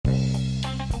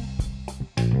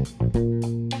Hi,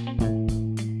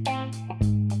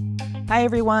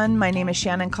 everyone. My name is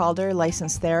Shannon Calder,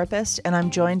 licensed therapist, and I'm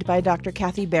joined by Dr.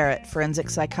 Kathy Barrett, forensic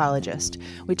psychologist.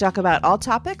 We talk about all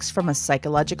topics from a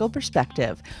psychological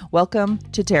perspective. Welcome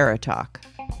to Terror Talk.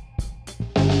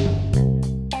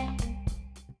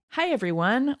 Hi,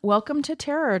 everyone. Welcome to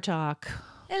Terror Talk.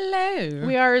 Hello.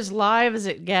 We are as live as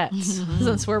it gets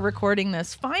since we're recording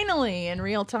this finally in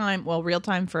real time. Well, real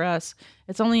time for us.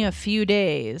 It's only a few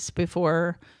days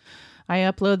before I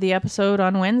upload the episode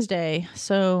on Wednesday.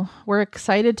 So we're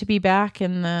excited to be back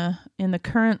in the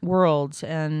current world,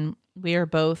 and we are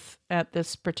both at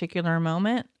this particular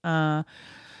moment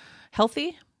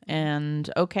healthy and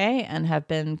okay, and have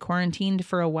been quarantined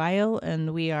for a while,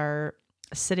 and we are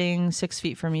sitting 6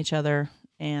 feet from each other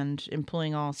and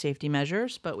employing all safety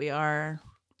measures, but we are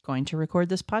going to record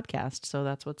this podcast. So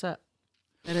that's what's up.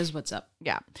 That is what's up.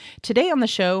 Yeah. Today on the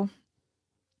show,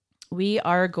 we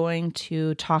are going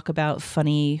to talk about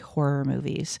funny horror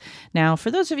movies. Now,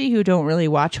 for those of you who don't really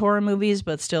watch horror movies,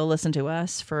 but still listen to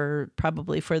us for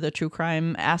the true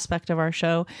crime aspect of our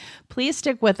show, please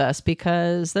stick with us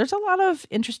because there's a lot of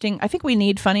interesting, I think we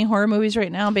need funny horror movies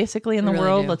right now, basically in the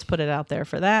world. Let's put it out there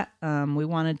for that.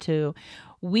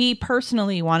 We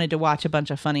personally wanted to watch a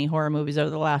bunch of funny horror movies over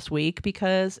the last week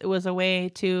because it was a way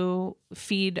to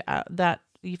feed the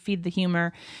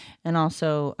humor, and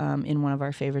also in one of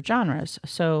our favorite genres.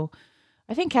 So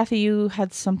I think, Kathy, you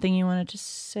had something you wanted to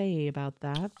say about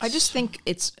that. I just think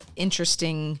it's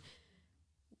interesting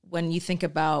when you think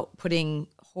about putting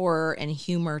horror and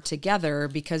humor together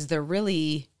because they're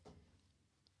really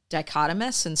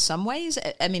dichotomous in some ways.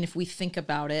 I mean, if we think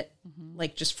about it,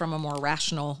 like just from a more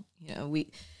rational, we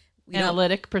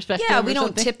analytic perspective. Yeah, we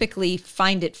don't typically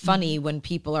find it funny when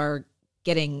people are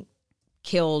getting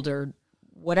killed or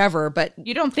whatever, but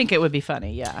you don't think it would be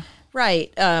funny, yeah,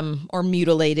 right, or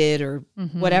mutilated or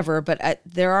whatever. But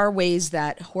there are ways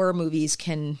that horror movies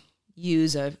can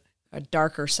use a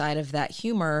darker side of that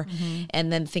humor,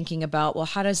 and then thinking about, well,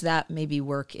 how does that maybe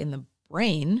work in the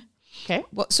brain? Okay.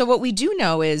 Well, so what we do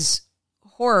know is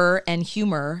horror and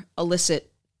humor elicit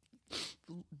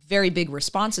very big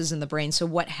responses in the brain. So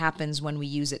what happens when we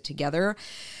use it together?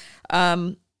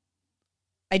 I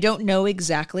don't know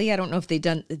exactly. I don't know if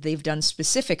they've done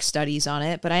specific studies on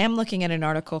it, but I am looking at an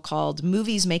article called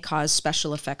 "Movies May Cause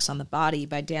Special Effects on the Body"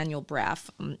 by Daniel Braff,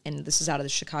 and this is out of the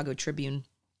Chicago Tribune.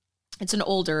 It's an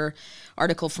older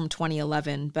article from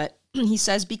 2011, but he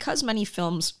says because many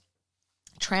films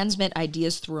transmit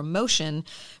ideas through emotion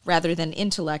rather than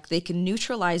intellect, they can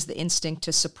neutralize the instinct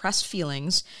to suppress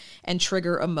feelings and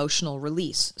trigger emotional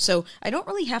release. So I don't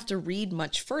really have to read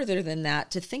much further than that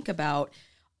to think about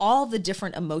all the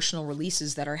different emotional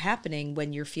releases that are happening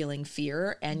when you're feeling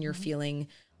fear and you're feeling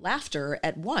laughter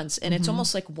at once. And it's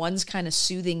almost like one's kind of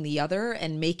soothing the other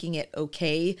and making it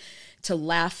okay to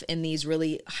laugh in these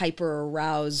really hyper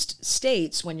aroused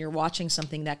states when you're watching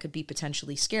something that could be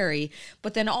potentially scary.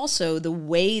 But then also the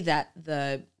way that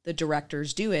the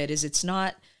directors do it is it's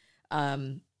not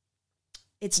the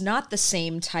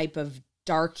same type of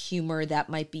dark humor that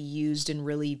might be used in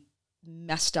really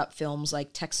messed up films like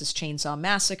Texas Chainsaw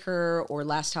Massacre or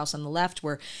Last House on the Left,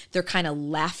 where they're kind of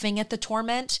laughing at the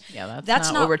torment. Yeah,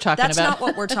 that's not what we're talking about. That's not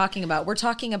what we're talking about. We're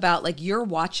talking about like you're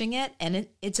watching it and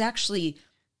it's actually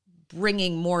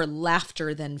bringing more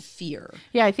laughter than fear.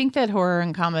 Yeah, I think that horror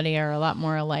and comedy are a lot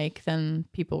more alike than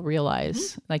people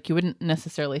realize. Like you wouldn't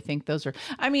necessarily think those are.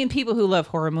 I mean, people who love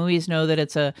horror movies know that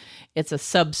it's a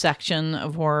subsection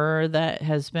of horror that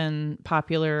has been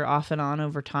popular off and on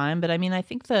over time. But I mean, I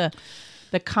think the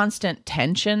constant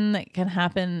tension that can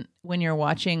happen when you're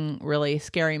watching really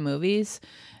scary movies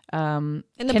can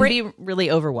be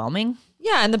really overwhelming.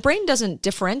 Yeah, and the brain doesn't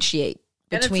differentiate.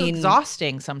 And it's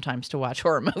exhausting sometimes to watch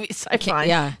horror movies, I find.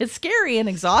 Yeah. It's scary and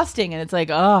exhausting, and it's like,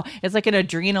 it's like an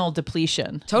adrenal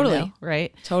depletion. Totally.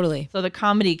 Right? Totally. So the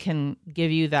comedy can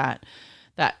give you that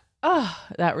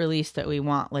release that we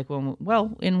want, like when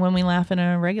we laugh in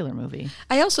a regular movie.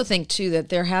 I also think, too, that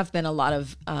there have been a lot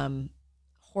of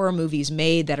horror movies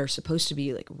made that are supposed to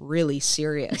be like really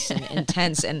serious and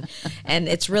intense, and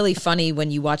it's really funny when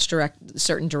you watch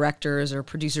certain directors or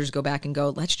producers go back and go,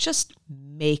 let's just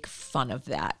make fun of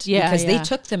that, because they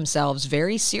took themselves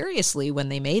very seriously when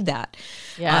they made that.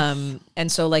 And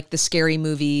so like the scary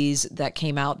movies that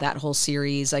came out, that whole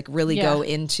series, like really go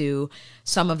into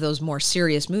some of those more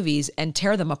serious movies and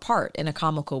tear them apart in a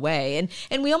comical way,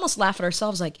 and we almost laugh at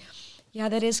ourselves like, yeah,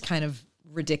 that is kind of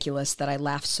ridiculous that I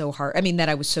laughed so hard. I mean, that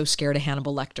I was so scared of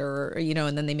Hannibal Lecter,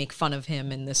 and then they make fun of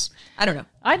him in this. I don't know.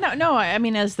 I know. No, I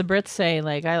mean, as the Brits say,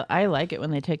 like, I like it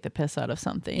when they take the piss out of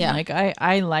something. Yeah. Like,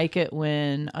 I like it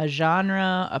when a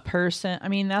genre, a person, I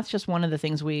mean, that's just one of the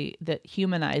things that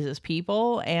humanizes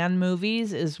people and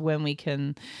movies, is when we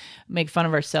can make fun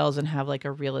of ourselves and have like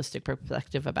a realistic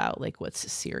perspective about like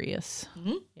what's serious.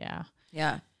 Mm-hmm. Yeah.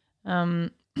 Yeah.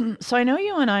 So I know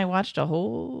you and I watched a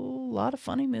whole lot of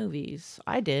funny movies.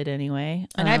 I did anyway.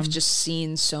 And I've just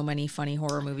seen so many funny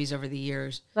horror movies over the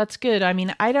years. That's good. I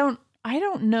mean, I don't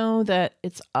know that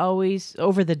it's always,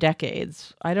 over the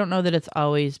decades, I don't know that it's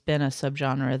always been a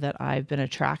subgenre that I've been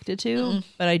attracted to,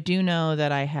 but I do know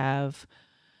that I have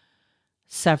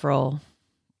several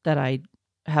that I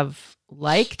have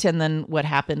liked, and then what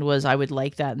happened was I would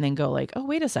like that and then go like, oh,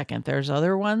 wait a second, there's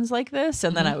other ones like this,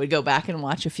 and then I would go back and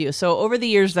watch a few. So over the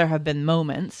years there have been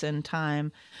moments in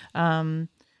time.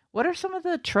 What are some of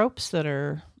the tropes that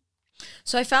are...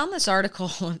 So I found this article.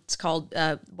 It's called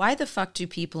 "Why the Fuck Do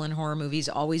People in Horror Movies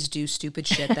Always Do Stupid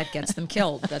Shit That Gets Them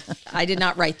Killed?" I did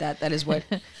not write that. That is what.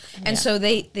 And so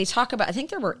they talk about. I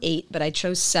think there were 8, but I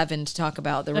chose 7 to talk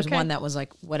about. There was one that was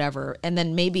like whatever, and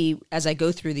then maybe as I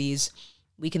go through these,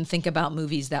 we can think about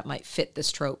movies that might fit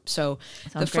this trope. So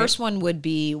the first one would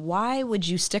be, why would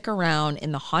you stick around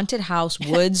in the haunted house,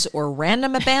 woods, or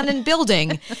random abandoned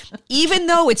building, even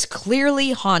though it's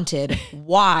clearly haunted?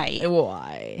 Why?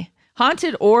 Why?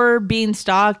 Haunted or being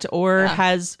stalked or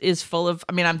is full of...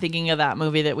 I mean, I'm thinking of that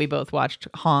movie that we both watched,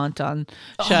 Haunt, on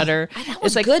Shudder. That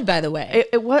was good, by the way.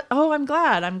 I'm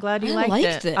glad. I'm glad you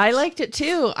liked it. I liked it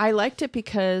too. I liked it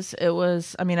because it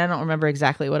was... I mean, I don't remember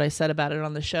exactly what I said about it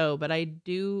on the show, but I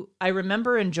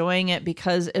remember enjoying it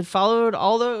because it followed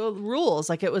all the rules.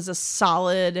 Like, it was a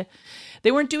solid...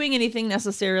 They weren't doing anything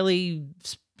necessarily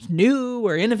new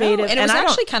or innovative, and it was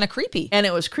actually kind of creepy, and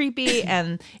it was creepy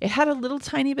and it had a little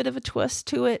tiny bit of a twist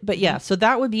to it. But yeah, so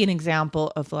that would be an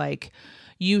example of like,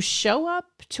 you show up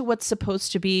to what's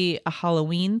supposed to be a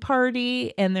Halloween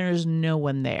party and there's no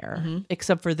one there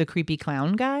except for the creepy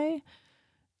clown guy,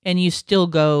 and you still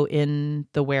go in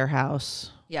the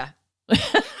warehouse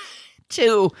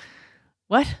to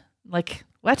what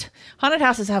haunted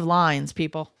houses have lines of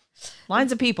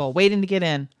people waiting to get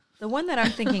in. The one that I'm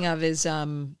thinking of is,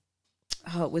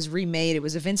 it was remade. It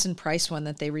was a Vincent Price one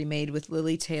that they remade with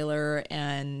Lily Taylor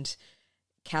and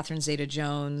Catherine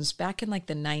Zeta-Jones back in like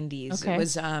the 90s. Okay. It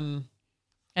was, and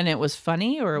it was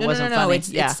funny, or it wasn't funny?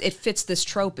 It fits this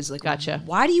trope. Is like, gotcha.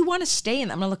 Why do you want to stay in?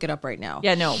 I'm gonna look it up right now.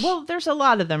 Yeah, no. Well, there's a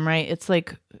lot of them, right? It's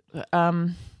like,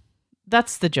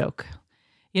 that's the joke.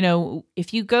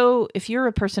 If you're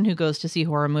a person who goes to see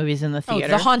horror movies in the theater,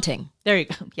 The Haunting. There you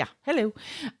go. Yeah. Hello.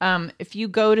 If you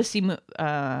go to see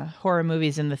horror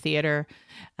movies in the theater,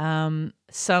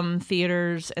 some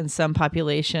theaters and some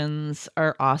populations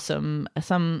are awesome.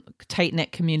 Some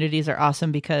tight-knit communities are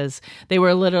awesome because they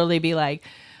will literally be like,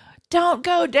 don't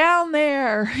go down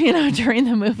there, during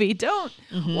the movie. Don't.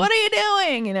 What are you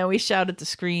doing? We shout at the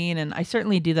screen, and I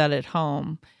certainly do that at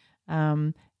home.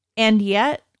 And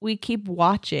yet we keep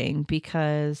watching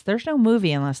because there's no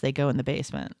movie unless they go in the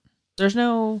basement. There's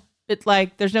no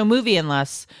movie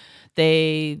unless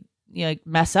they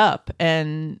mess up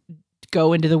and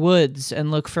go into the woods and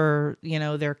look for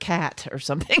their cat or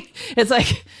something. It's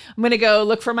like, I'm gonna go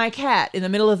look for my cat in the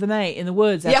middle of the night in the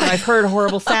woods after I've heard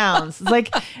horrible sounds. It's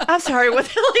like, I'm sorry, what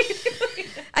the hell are you doing?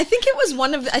 I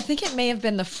think it may have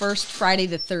been the first Friday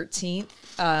the 13th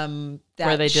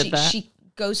where they did that. She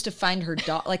goes to find her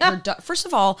dog. Like, her dog. First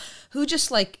of all, who just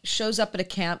like shows up at a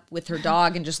camp with her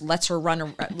dog and just lets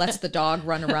the dog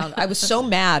run around? I was so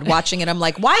mad watching it. I'm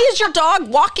like, why is your dog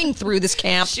walking through this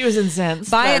camp? She was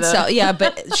incensed by itself. Yeah,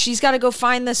 but she's got to go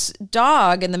find this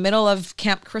dog in the middle of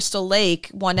Camp Crystal Lake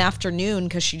one afternoon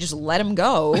because she just let him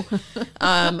go.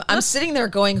 I'm sitting there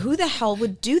going, who the hell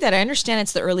would do that? I understand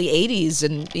it's the early 80s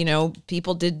and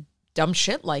people did dumb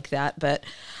shit like that, but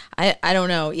I don't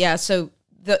know. Yeah, so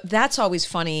that's always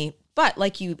funny, but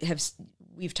like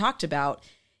we've talked about,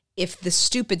 if the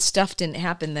stupid stuff didn't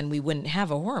happen, then we wouldn't have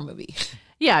a horror movie.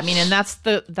 Yeah, I mean, and that's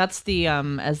the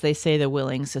as they say, the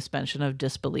willing suspension of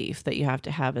disbelief that you have to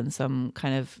have in some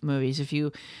kind of movies. If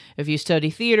you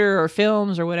study theater or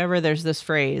films or whatever, there's this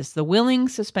phrase, the willing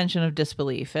suspension of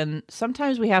disbelief, and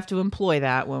sometimes we have to employ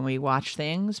that when we watch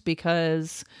things,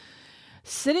 because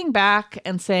sitting back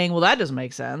and saying, well, that doesn't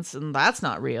make sense, and that's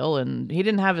not real, and he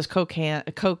didn't have his Coke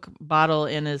bottle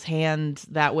in his hand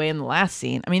that way in the last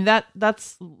scene. I mean,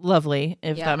 that's lovely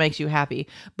if that makes you happy.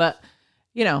 But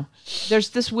you know,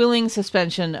 there's this willing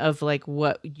suspension of like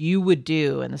what you would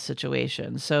do in the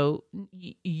situation. So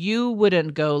you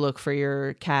wouldn't go look for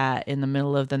your cat in the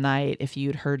middle of the night if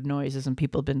you'd heard noises and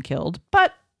people had been killed.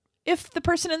 But if the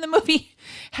person in the movie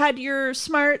had your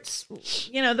smarts,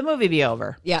 you know, the movie be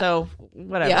over. Yeah. So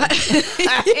whatever.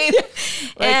 Yeah.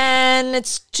 And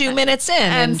it's 2 minutes in,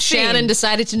 and scene. Shannon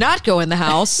decided to not go in the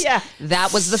house. Yeah.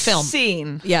 That was the film.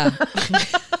 Scene. Yeah.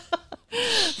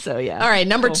 So yeah. All right,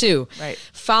 number Cool. 2. Right.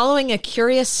 Following a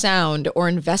curious sound or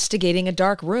investigating a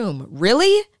dark room.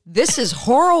 Really? This is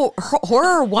horror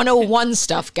 101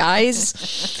 stuff,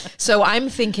 guys. So I'm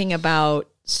thinking about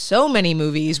so many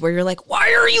movies where you're like,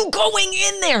 why are you going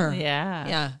in there? Yeah.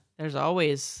 Yeah. There's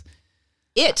always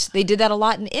It. They did that a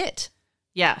lot in It.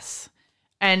 yes.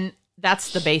 And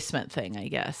that's the basement thing, I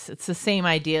guess. It's the same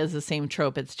idea as the same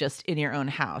trope. It's just in your own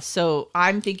house. So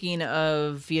I'm thinking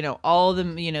of, you know, all the,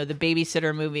 you know, the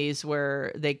babysitter movies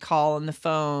where they call on the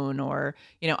phone or,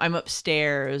 you know, I'm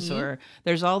upstairs or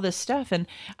there's all this stuff. And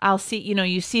I'll see, you know,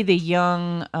 you see the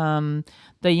young,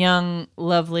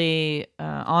 lovely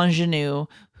ingenue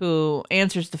who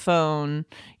answers the phone.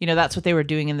 You know, that's what they were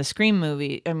doing in the Scream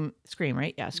movie. Scream,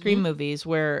 right? Yeah, Scream movies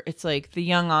where it's like the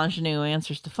young ingenue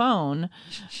answers the phone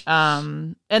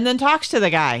and then talks to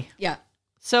the guy. Yeah.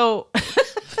 So,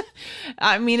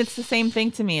 I mean, it's the same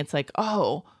thing to me. It's like,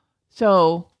 oh,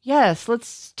 so yes,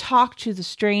 let's talk to the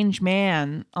strange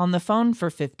man on the phone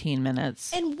for 15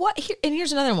 minutes. And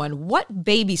here's another one. What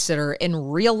babysitter in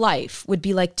real life would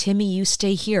be like, Timmy, you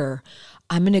stay here.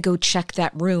 I'm going to go check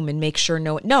that room and make sure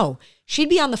no, she'd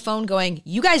be on the phone going,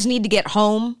 you guys need to get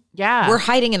home. Yeah. We're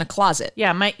hiding in a closet.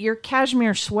 Yeah, your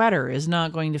cashmere sweater is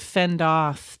not going to fend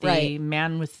off the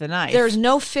man with the knife. There's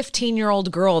no 15-year-old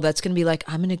girl that's going to be like,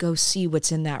 I'm going to go see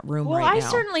what's in that room right now. Well, I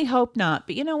certainly hope not.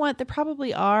 But you know what? There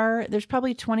probably are. There's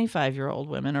probably 25-year-old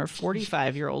women or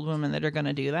 45-year-old women that are going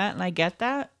to do that. And I get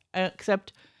that.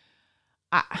 Except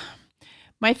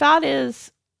my thought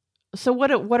is, so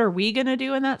what are we going to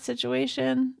do in that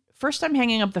situation? First, I'm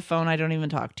hanging up the phone. I don't even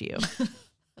talk to you.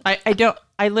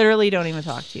 I literally don't even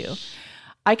talk to you.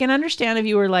 I can understand if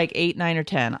you were like 8, 9, or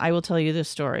 10. I will tell you this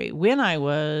story. When I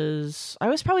was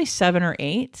probably 7 or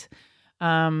 8,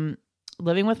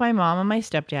 living with my mom and my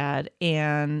stepdad,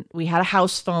 and we had a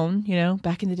house phone, you know,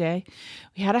 back in the day.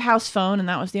 We had a house phone, and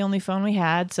that was the only phone we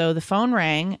had. So the phone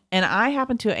rang, and I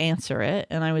happened to answer it,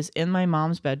 and I was in my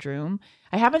mom's bedroom.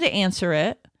 I happened to answer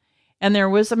it, and there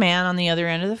was a man on the other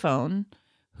end of the phone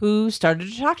who started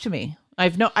to talk to me. I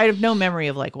have no memory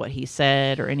of like what he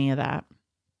said or any of that.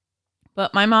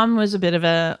 But my mom was a bit of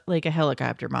a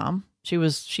helicopter mom.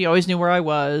 She always knew where I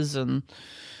was, and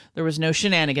there was no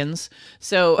shenanigans.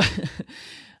 So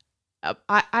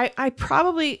I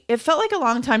probably, it felt like a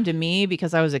long time to me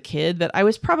because I was a kid, but I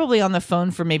was probably on the phone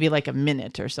for maybe like a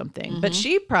minute or something. But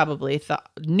she probably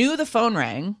knew the phone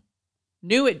rang,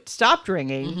 knew it stopped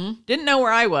ringing, didn't know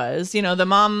where I was. You know, the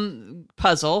mom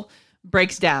puzzle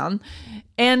breaks down,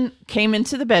 and came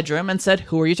into the bedroom and said,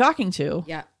 "Who are you talking to?"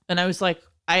 Yeah. And I was like,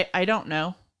 I don't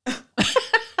know.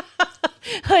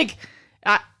 Like,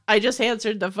 I just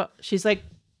answered the phone. She's like,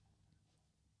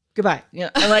 "Goodbye." You know,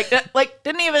 and like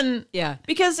didn't even, Yeah.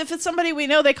 because if it's somebody we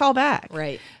know, they call back.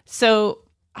 Right. So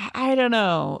I don't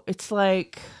know. It's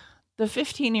like the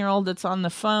 15-year-old that's on the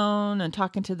phone and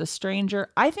talking to the stranger.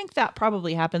 I think that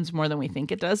probably happens more than we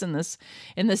think it does in this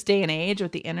day and age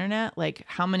with the internet. Like,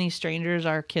 how many strangers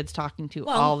are kids talking to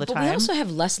all the time? We also have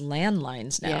less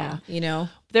landlines now. Yeah. You know,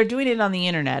 they're doing it on the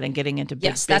internet and getting into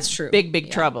that's true.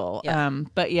 big trouble. Yeah.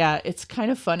 But yeah, it's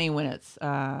kind of funny when it's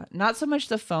not so much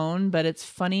the phone, but it's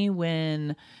funny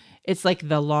when it's like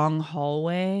the long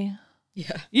hallway.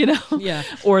 Yeah. You know? Yeah.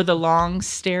 Or the long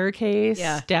staircase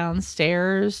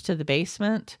downstairs to the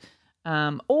basement.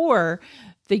 Or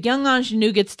the young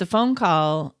ingenue gets the phone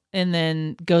call and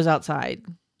then goes outside.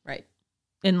 Right.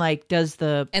 And like opens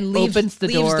the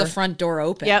leaves door. the front door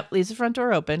open. Yep, leaves the front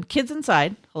door open. Kids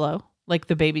inside. Hello. Like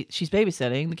the baby, she's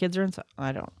babysitting. The kids are inside.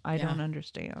 I don't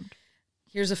understand.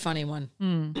 Here's a funny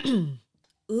one.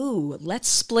 Ooh, let's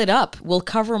split up. We'll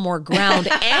cover more ground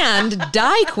and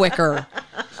die quicker.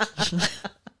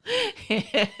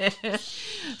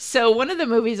 So one of the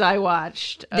movies I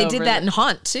watched, they did that in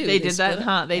Haunt too. They did that in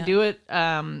Haunt. They do it.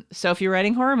 So if you're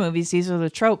writing horror movies, these are the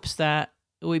tropes that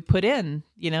we put in.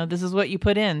 You know, this is what you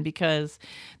put in because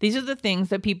these are the things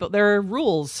that there are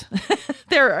rules,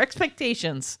 there are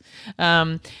expectations.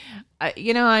 I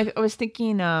was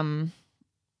thinking.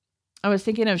 I was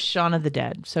thinking of Shaun of the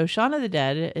Dead. So Shaun of the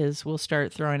Dead we'll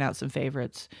start throwing out some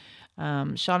favorites.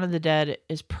 Shaun of the Dead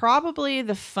is probably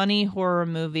the funny horror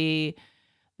movie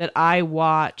that I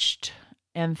watched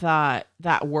and thought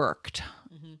that worked.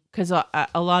 because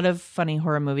a lot of funny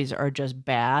horror movies are just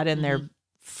bad, and they're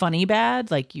funny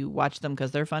bad. Like you watch them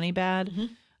because they're funny bad.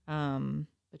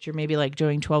 But you're maybe like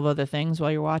doing 12 other things while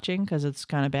you're watching because it's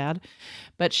kind of bad.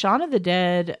 But Shaun of the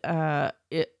Dead, I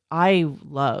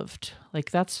loved.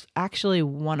 Like that's actually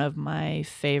one of my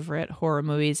favorite horror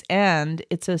movies, and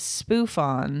it's a spoof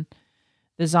on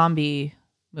the zombie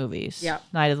movies. Yeah.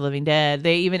 Night of the Living Dead.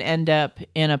 They even end up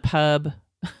in a pub,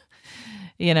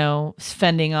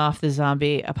 fending off the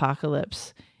zombie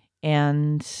apocalypse.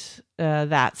 And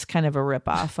that's kind of a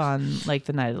ripoff on like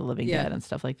the Night of the Living Dead and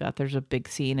stuff like that. There's a big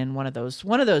scene in one of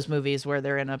those movies where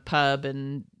they're in a pub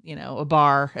and a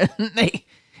bar and they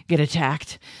get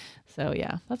attacked. So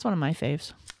yeah, that's one of my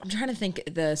faves. I'm trying to think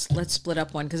this. Let's split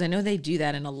up one because I know they do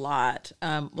that in a lot.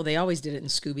 Well, they always did it in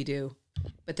Scooby Doo,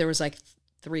 but there was like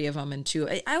 3 of them and 2.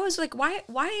 I was like, why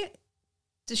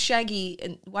do Shaggy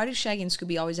and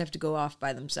Scooby always have to go off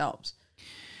by themselves?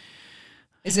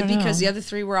 Is it because the other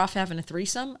 3 were off having a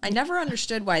threesome? I never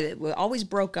understood why it always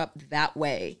broke up that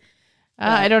way.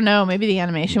 I don't know. Maybe the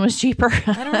animation was cheaper.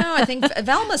 I don't know. I think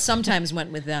Velma sometimes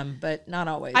went with them, but not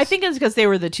always. I think it's because they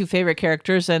were the 2 favorite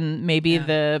characters, and maybe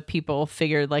the people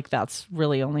figured like that's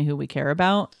really only who we care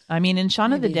about. I mean, in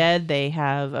Shaun of the Dead, they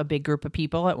have a big group of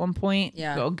people at one point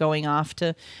going off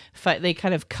to fight. They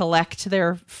kind of collect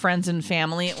their friends and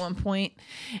family at one point,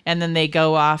 and then they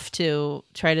go off to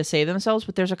try to save themselves.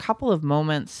 But there's a couple of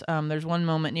moments. There's one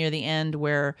moment near the end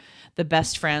where the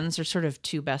best friends are sort of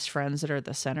 2 best friends that are at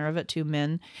the center of it, 2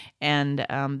 men, and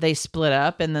they split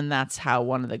up, and then that's how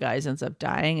one of the guys ends up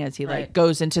dying as he like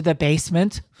goes into the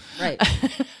basement. Right.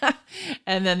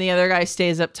 And then the other guy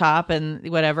stays up top and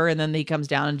whatever, and then he comes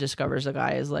down and discovers the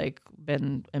guy has like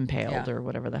been impaled or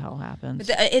whatever the hell happens.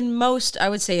 But I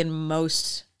would say in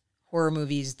most horror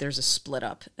movies, there's a split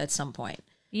up at some point.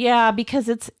 Yeah, because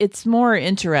it's more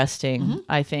interesting,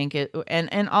 I think.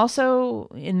 And also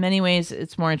in many ways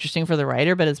it's more interesting for the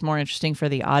writer, but it's more interesting for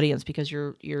the audience because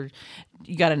you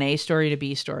got an A story to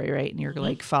B story, right? And you're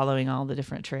like following all the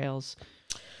different trails.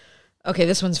 Okay,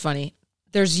 this one's funny.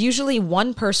 There's usually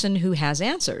one person who has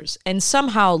answers, and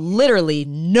somehow literally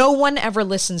no one ever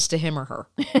listens to him or her.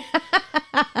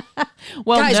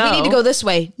 Well, guys, we need to go this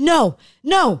way. No,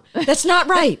 that's not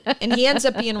right. And he ends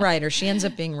up being right, or she ends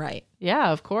up being right.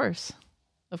 Yeah, of course.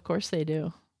 Of course they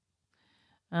do.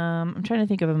 I'm trying to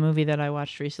think of a movie that I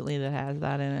watched recently that has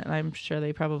that in it. I'm sure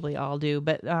they probably all do.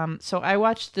 But so I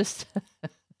watched this.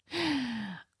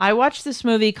 I watched this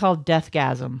movie called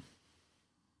Deathgasm.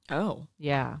 Oh,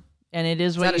 yeah. And it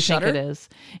is what you think it is.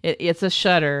 It's a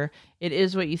Shudder. It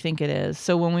is what you think it is.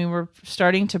 So when we were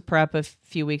starting to prep a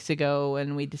few weeks ago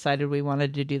and we decided we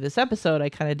wanted to do this episode, I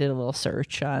kind of did a little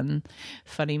search on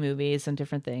funny movies and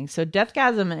different things. So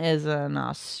Deathgasm is an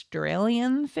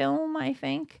Australian film, I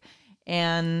think.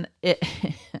 And it's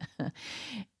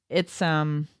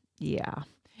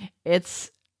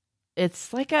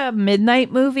like a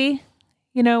midnight movie.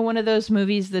 One of those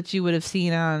movies that you would have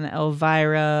seen on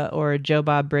Elvira or Joe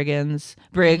Bob Briggs.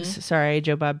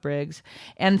 Joe Bob Briggs.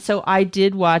 And so I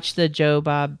did watch the Joe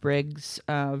Bob Briggs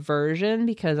version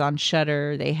because on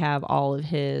Shudder they have all of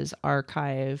his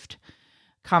archived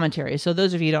commentary. So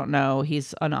those of you who don't know,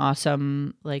 he's an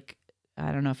awesome, like,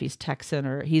 I don't know if he's Texan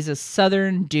or he's a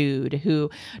Southern dude who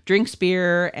drinks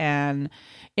beer and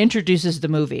introduces the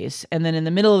movies. And then in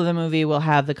the middle of the movie, we'll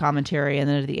have the commentary. And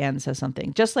then at the end says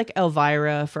something just like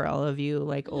Elvira for all of you,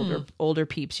 like older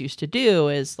peeps used to do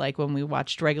is like when we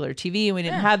watched regular TV and we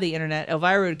didn't have the internet,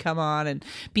 Elvira would come on and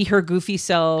be her goofy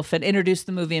self and introduce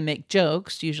the movie and make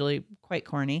jokes, usually quite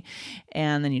corny.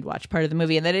 And then you'd watch part of the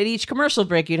movie. And then at each commercial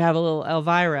break, you'd have a little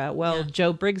Elvira. Well,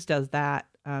 Joe Briggs does that.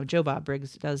 Joe Bob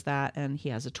Briggs does that, and he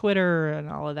has a Twitter and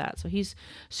all of that. So he's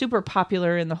super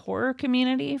popular in the horror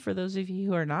community for those of you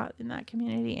who are not in that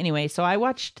community. Anyway, so I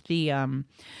watched the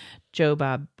Joe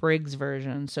Bob Briggs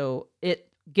version, so it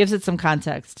gives it some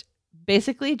context.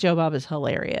 Basically, Joe Bob is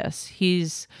hilarious.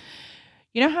 He's,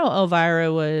 you know how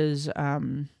Elvira was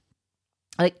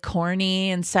like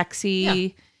corny and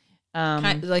sexy?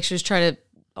 Like she was trying to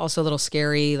also a little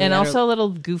scary. And also a little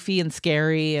goofy and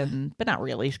scary, but not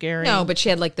really scary. No, but she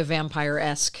had like the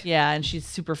vampire-esque. Yeah, and she's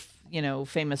super,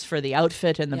 famous for the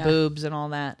outfit and the boobs and all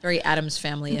that. Very Addams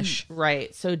Family-ish.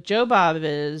 Right. So Joe Bob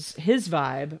is his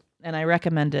vibe, and I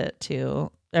recommend it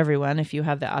to everyone if you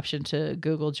have the option to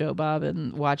Google Joe Bob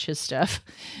and watch his stuff.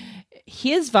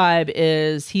 His vibe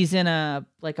is he's in a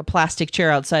plastic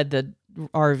chair outside the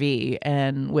RV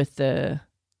and with the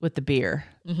beer.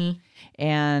 Mm-hmm.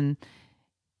 And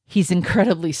he's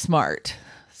incredibly smart.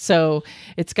 So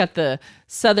it's got the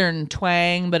Southern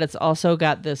twang, but it's also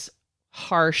got this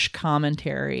harsh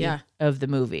commentary Yeah. of the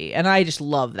movie. And I just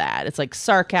love that. It's like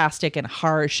sarcastic and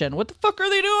harsh and what the fuck are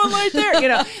they doing right there? You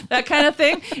know, that kind of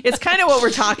thing. It's kind of what we're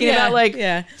talking about.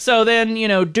 Like, so then, you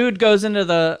know, dude goes into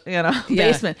the, you know,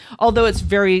 basement, although it's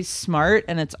very smart.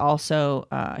 And it's also,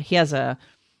 he has an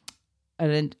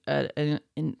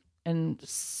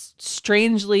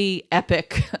strangely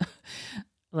epic,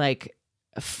 like,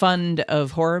 fund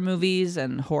of horror movies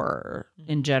and horror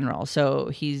in general. So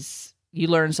you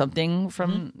learn something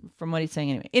from what he's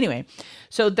saying anyway.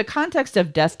 So the context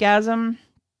of Deathgasm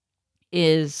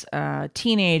is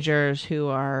teenagers who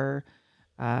are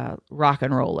rock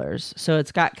and rollers. So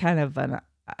it's got kind of an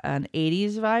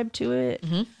 80s vibe to it.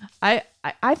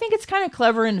 I think it's kind of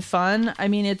clever and fun. I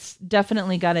mean, it's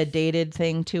definitely got a dated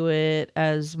thing to it,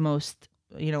 as most,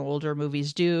 you know, older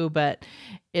movies do, but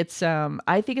it's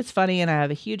I think it's funny, and I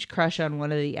have a huge crush on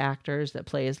one of the actors that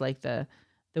plays like the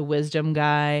wisdom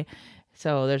guy.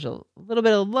 So there's a little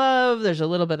bit of love, there's a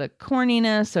little bit of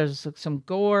corniness, there's some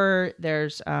gore,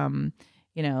 there's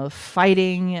you know,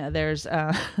 fighting, there's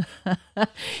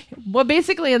what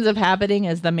basically ends up happening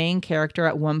is the main character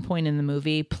at one point in the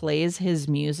movie plays his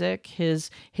music, his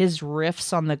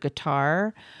riffs on the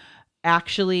guitar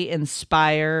actually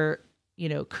inspire, you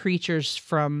know, creatures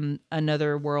from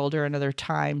another world or another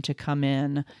time to come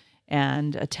in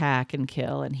and attack and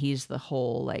kill, and he's the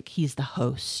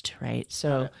host, right?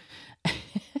 So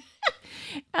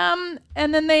and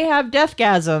then they have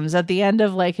deathgasms at the end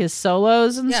of like his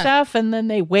solos and stuff, and then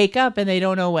they wake up and they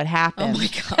don't know what happened. Oh my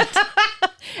God.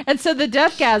 And so the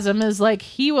deathgasm is like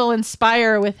he will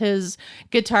inspire with his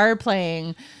guitar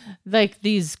playing like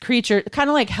these creatures, kind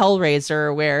of like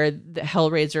Hellraiser, where the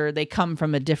Hellraiser, they come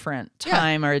from a different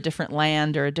time or a different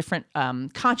land or a different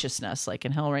consciousness, like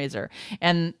in Hellraiser,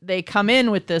 and they come in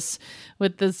with this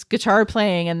guitar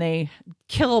playing and they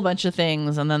kill a bunch of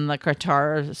things, and then the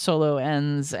guitar solo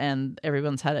ends and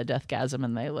everyone's had a deathgasm,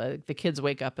 and the kids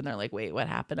wake up and they're like, wait, what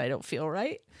happened? I don't feel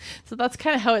right. So that's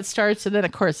kind of how it starts, and then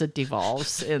of course it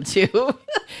devolves into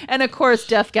and of course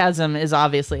deathgasm is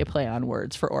obviously a play on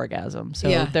words for orgasm. So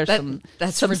there's some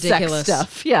ridiculous sex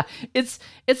stuff. Yeah.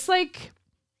 It's like,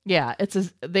 yeah,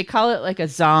 they call it like a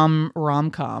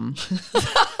rom-com.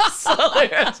 So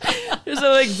there's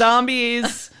like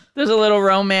zombies. There's a little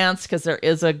romance because there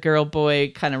is a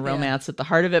girl-boy kind of romance at the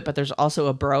heart of it, but there's also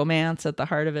a bromance at the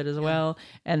heart of it as well.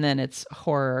 And then it's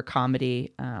horror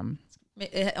comedy.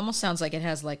 It almost sounds like it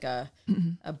has like a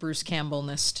Bruce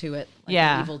Campbell-ness to it, like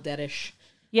an Evil Dead-ish.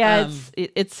 Yeah,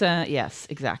 it's yes,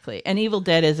 exactly. And Evil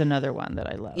Dead is another one that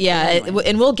I love. Yeah,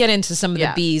 and we'll get into some of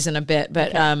the B's in a bit,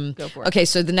 but go for it. Okay,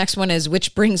 so the next one is,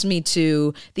 which brings me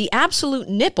to the absolute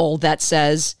nipple that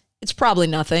says it's probably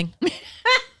nothing.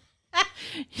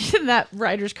 That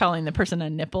writer's calling the person a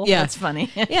nipple. Yeah, that's funny.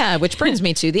 Yeah, which brings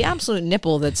me to the absolute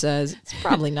nipple that says it's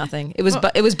probably nothing. It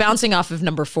was bouncing off of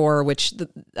number 4, which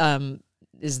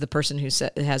is the person who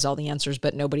has all the answers,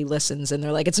 but nobody listens, and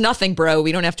they're like, "It's nothing, bro.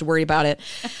 We don't have to worry about it."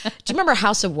 Do you remember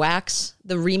House of Wax,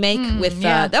 the remake with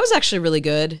that was actually really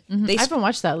good. I haven't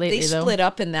watched that lately. They split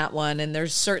up in that one, and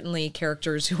there's certainly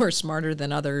characters who are smarter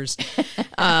than others,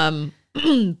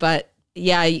 but.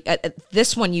 Yeah,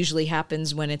 this one usually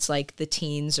happens when it's like the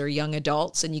teens or young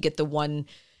adults, and you get the one,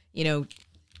 you know,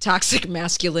 toxic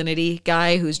masculinity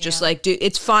guy who's just like, dude,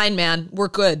 it's fine, man. We're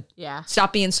good. Yeah.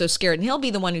 Stop being so scared. And he'll be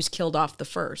the one who's killed off the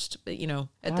first, but, you know,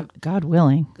 God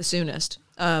willing. The soonest.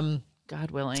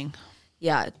 God willing.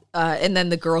 Yeah. And then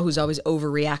the girl who's always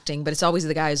overreacting, but it's always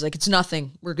the guy who's like, it's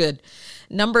nothing. We're good.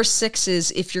 Number 6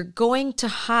 is, if you're going to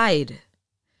hide,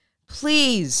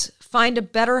 please find a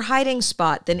better hiding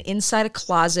spot than inside a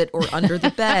closet or under the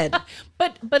bed.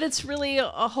 But it's really a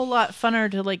whole lot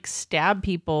funner to like stab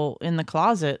people in the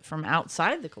closet from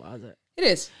outside the closet. It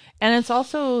is. And it's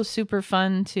also super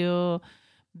fun to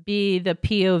be the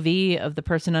POV of the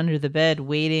person under the bed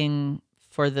waiting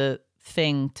for the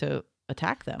thing to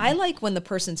attack them. I like when the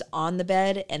person's on the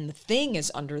bed and the thing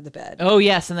is under the bed. Oh,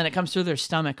 yes. And then it comes through their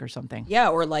stomach or something. Yeah,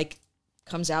 or like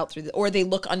comes out through or they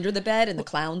look under the bed and the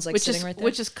clown's like sitting right there.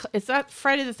 Is that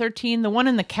Friday the 13th, the one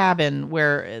in the cabin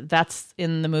where that's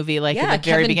in the movie, like at the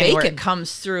Kevin very beginning Bacon. where it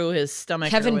comes through his stomach.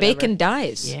 Kevin Bacon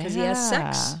dies because he has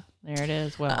sex. There it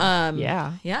is. Well,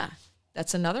 yeah,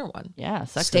 that's another one. Yeah,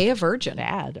 sex Stay a virgin.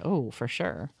 Bad. Oh, for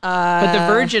sure. But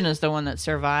the virgin is the one that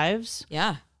survives.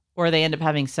 Yeah, or they end up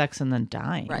having sex and then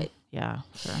dying. Right. Yeah.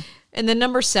 Sure. And then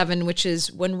number 7, which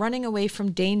is, when running away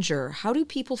from danger, how do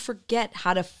people forget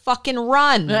how to fucking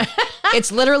run?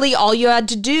 It's literally all you had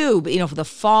to do, but, you know, for the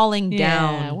falling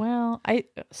down. Yeah, well,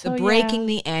 the breaking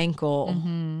the ankle.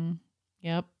 Mm-hmm.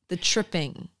 Yep. The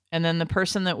tripping. And then the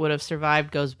person that would have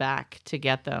survived goes back to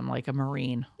get them, like a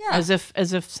Marine. Yeah. As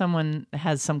if someone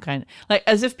has some kind, like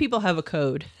as if people have a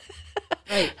code.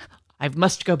 Right. I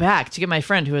must go back to get my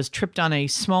friend who has tripped on a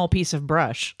small piece of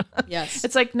brush. Yes.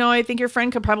 It's like, no, I think your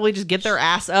friend could probably just get their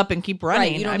ass up and keep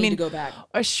running. Right. You don't need to go back.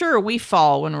 Sure, we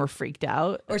fall when we're freaked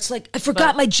out. Or it's like, I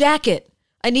forgot my jacket.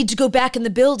 I need to go back in the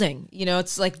building. You know,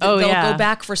 it's like they'll go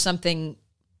back for something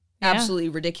absolutely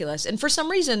ridiculous. And for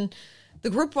some reason, the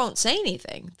group won't say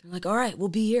anything. They're like, all right, we'll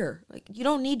be here. Like, you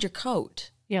don't need your coat.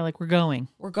 Yeah, like we're going.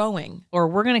 We're going. Or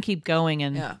we're going to keep going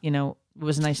and, it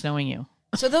was nice knowing you.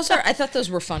 So I thought those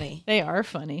were funny. They are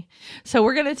funny. So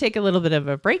we're going to take a little bit of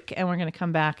a break and we're going to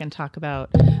come back and talk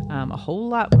about a whole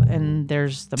lot. And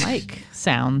there's the mic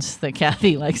sounds that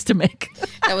Kathy likes to make.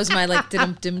 That was my like,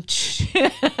 dim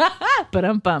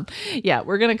But yeah,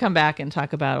 we're going to come back and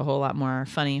talk about a whole lot more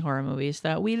funny horror movies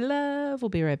that we love. We'll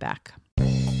be right back.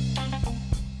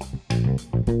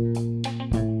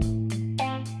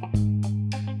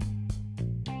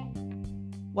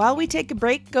 While we take a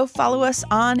break, go follow us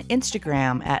on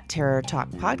Instagram at Terror Talk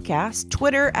Podcast,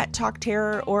 Twitter at Talk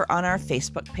Terror, or on our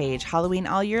Facebook page, Halloween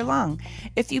All Year Long.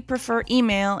 If you prefer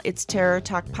email, it's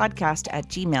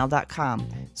terrortalkpodcast@gmail.com.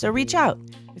 So reach out.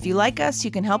 If you like us,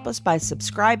 you can help us by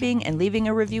subscribing and leaving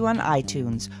a review on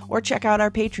iTunes, or check out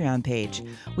our Patreon page.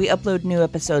 We upload new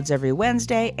episodes every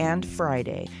Wednesday and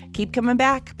Friday. Keep coming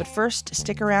back, but first,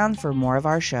 stick around for more of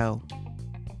our show.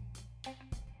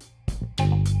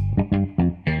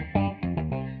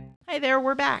 Hi there,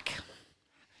 we're back.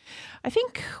 I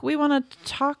think we want to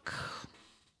talk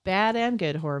bad and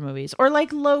good horror movies, or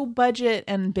like low budget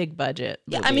and big budget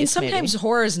movies. Yeah, I mean, sometimes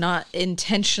horror is not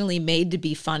intentionally made to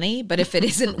be funny, but if it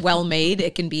isn't well made,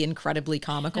 it can be incredibly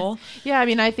comical. Yeah, I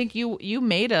mean, I think you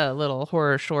made a little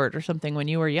horror short or something when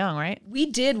you were young, right? We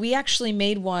did. We actually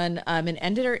made one, and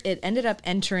it ended up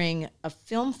entering a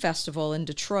film festival in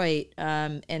Detroit.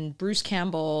 And Bruce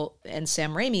Campbell and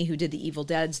Sam Raimi, who did the Evil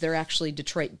Deads, they're actually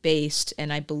Detroit based,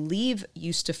 and I believe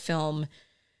used to film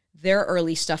their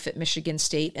early stuff at Michigan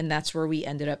State, and that's where we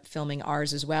ended up filming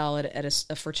ours as well at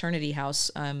a fraternity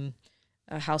house, a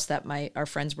house that our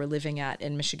friends were living at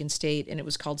in Michigan State, and it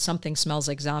was called Something Smells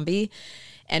Like Zombie.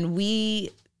 And we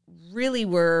really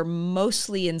were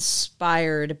mostly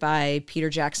inspired by Peter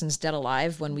Jackson's Dead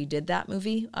Alive when we did that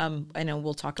movie. I know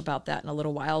we'll talk about that in a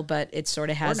little while, but it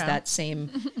sort of has that same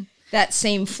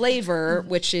flavor,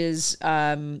 which is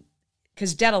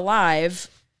because Dead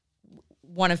Alive,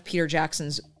 one of Peter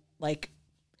Jackson's, like,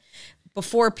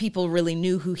 before people really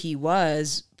knew who he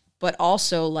was, but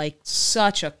also like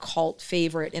such a cult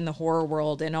favorite in the horror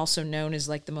world, and also known as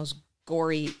like the most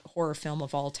gory horror film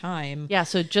of all time. Yeah,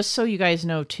 so just so you guys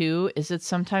know too,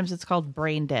 sometimes it's called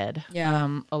Brain Dead.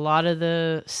 Yeah. A lot of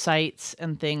the sites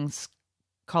and things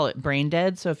call it Brain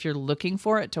Dead, so if you're looking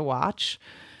for it to watch,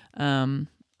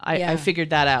 I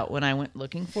figured that out when I went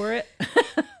looking for it.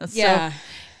 So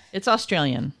it's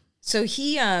Australian. So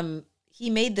he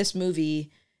made this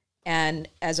movie, and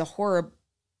as a horror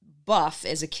buff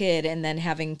as a kid, and then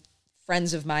having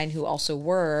friends of mine who also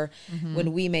were,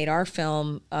 when we made our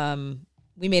film,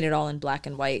 we made it all in black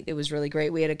and white. It was really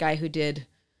great. We had a guy who did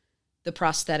the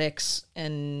prosthetics,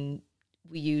 and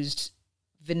we used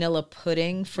vanilla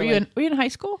pudding for. Were you in high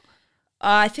school?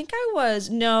 I think I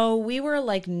was. No, we were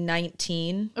like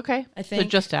 19. Okay, I think. So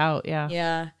just out, yeah.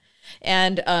 Yeah,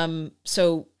 and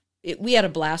so. We had a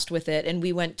blast with it, and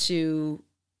we went to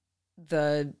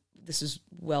this is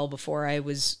well before I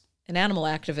was an animal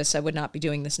activist. I would not be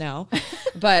doing this now,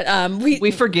 but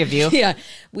we forgive you. Yeah,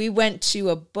 we went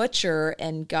to a butcher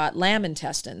and got lamb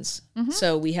intestines.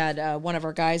 So we had one of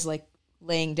our guys like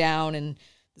laying down, and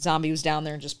the zombie was down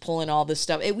there and just pulling all this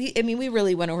stuff. We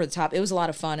really went over the top. It was a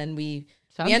lot of fun, and we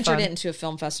entered it into a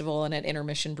film festival, and at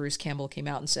intermission, Bruce Campbell came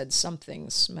out and said,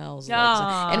 "Something smells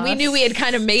like," and we knew we had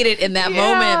kind of made it in that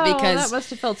moment, because that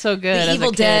must have felt so good. The Evil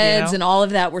Deads and all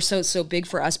of that were so big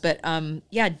for us. But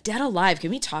Dead Alive. Can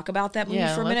we talk about that movie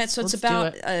for a minute? So it's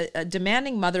about a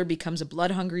demanding mother becomes a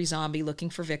blood-hungry zombie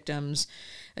looking for victims.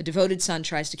 A devoted son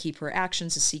tries to keep her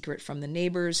actions a secret from the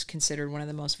neighbors. Considered one of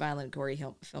the most violent, gory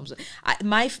films.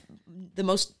 The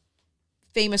most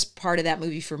famous part of that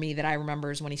movie for me that I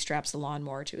remember is when he straps the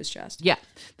lawnmower to his chest. Yeah,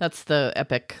 that's the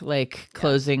epic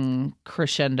closing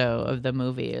crescendo of the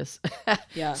movie is.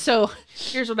 Yeah. So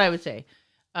here's what I would say.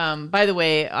 By the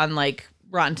way, on like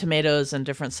Rotten Tomatoes and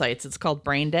different sites, it's called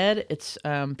Brain Dead. It's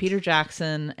Peter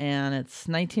Jackson, and it's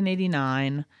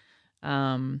 1989.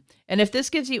 And if this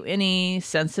gives you any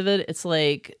sense of it, it's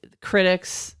like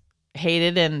critics hate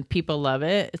it and people love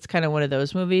it. It's kind of one of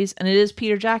those movies, and it is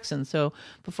Peter Jackson. So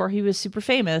before he was super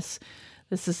famous,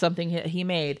 this is something he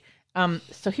made.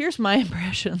 So here's my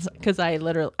impressions, because I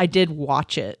did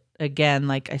watch it again.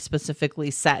 Like I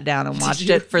specifically sat down and watched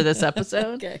it for this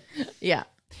episode. Okay. Yeah.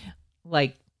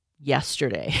 Like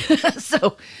yesterday.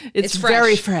 So it's fresh.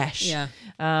 very fresh. Yeah.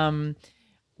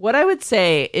 What I would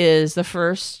say is the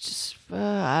first,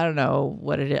 I don't know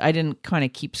what it is. I didn't kind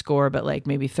of keep score, but like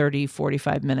maybe 30,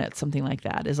 45 minutes, something like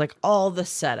that, is like all the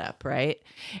setup, right?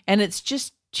 And it's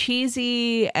just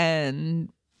cheesy and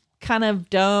kind of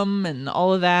dumb and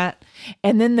all of that.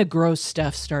 And then the gross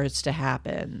stuff starts to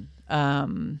happen.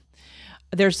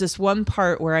 There's this one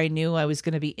part where I knew I was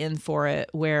going to be in for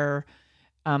it where,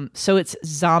 so it's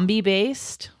zombie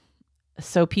based.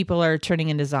 So people are turning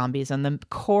into zombies, and the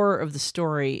core of the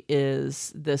story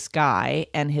is this guy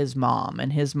and his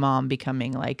mom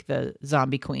becoming like the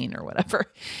zombie queen or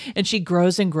whatever. And she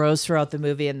grows and grows throughout the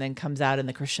movie, and then comes out in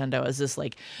the crescendo as this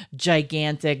like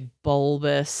gigantic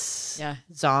bulbous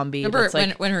zombie. Remember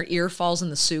that's when her ear falls in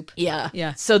the soup?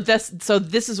 Yeah. So this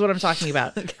is what I'm talking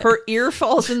about. Okay. Her ear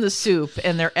falls in the soup,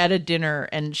 and they're at a dinner,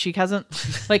 and she hasn't,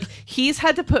 like, he's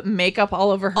had to put makeup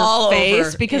all over her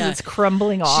face because it's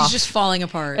crumbling off. She's just falling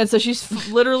apart. And so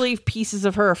she's literally, pieces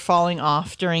of her are falling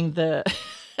off during the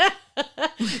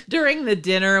during the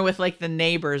dinner with like the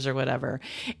neighbors or whatever.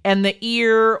 And the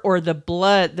ear or the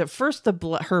blood,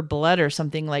 her blood or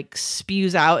something like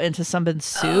spews out into someone's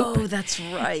soup. Oh, that's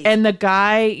right. And the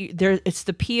guy there, it's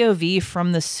the POV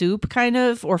from the soup kind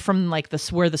of, or from like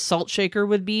where the salt shaker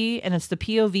would be. And it's the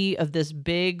POV of this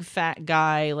big fat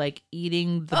guy like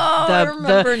eating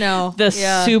the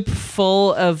soup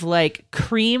full of like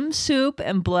cream soup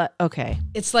and blood. Okay.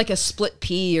 It's like a split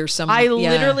pea or something. I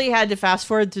literally had to fast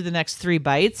forward through the next 3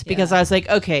 bites because I was like,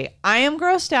 okay, I am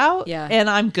grossed out and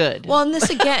I'm good. Well, and this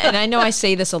again, and I know I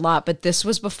say this a lot, but this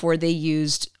was before they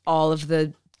used all of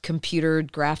the computer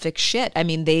graphic shit. I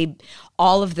mean,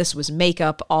 all of this was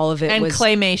makeup, all of it was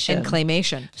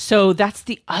claymation. So that's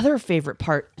the other favorite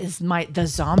part is the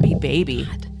zombie baby.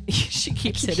 She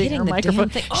keeps hitting her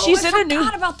microphone. She's in a new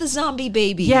about the zombie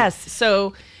baby. Yes.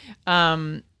 So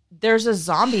there's a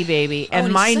zombie baby,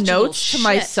 and my notes to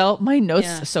myself,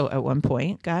 so at one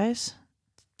point, guys,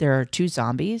 there are 2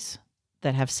 zombies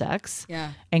that have sex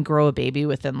and grow a baby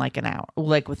within like an hour,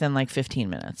 like within like 15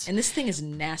 minutes. And this thing is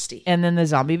nasty. And then the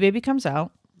zombie baby comes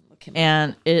out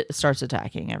and it starts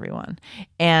attacking everyone.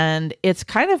 And it's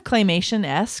kind of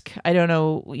claymation-esque. I don't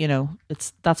know,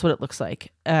 that's what it looks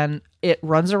like. And it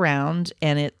runs around,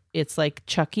 and it's like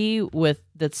Chucky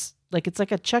it's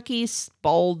like a Chucky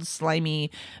bald,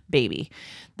 slimy baby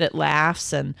that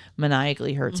laughs and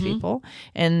maniacally hurts people.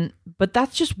 But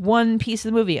that's just one piece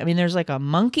of the movie. I mean, there's like a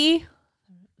monkey.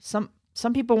 Some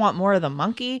people want more of the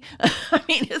monkey. I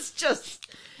mean,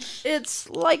 it's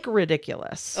like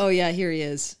ridiculous. Oh yeah, here he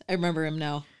is. I remember him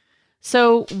now.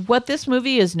 So what this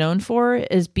movie is known for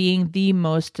is being the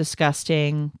most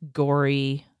disgusting,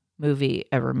 gory movie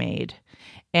ever made.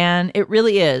 And it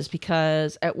really is,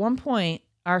 because at one point,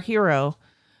 our hero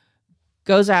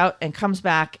goes out and comes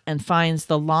back and finds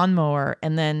the lawnmower,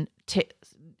 and then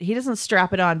he doesn't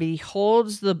strap it on, but he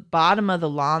holds the bottom of the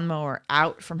lawnmower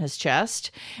out from his chest,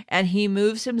 and he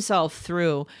moves himself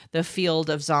through the field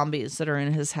of zombies that are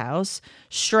in his house,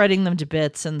 shredding them to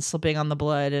bits and slipping on the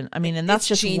blood. And I mean, and that's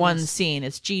just one scene.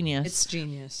 It's genius. It's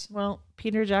genius. Well,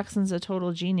 Peter Jackson's a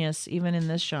total genius, even in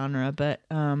this genre. But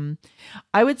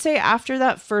I would say after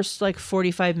that first like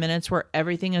 45 minutes where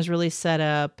everything is really set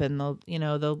up, and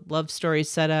the love story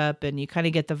set up, and you kind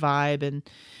of get the vibe, and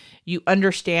you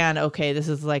understand, okay, this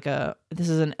is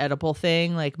an Oedipal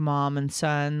thing, like mom and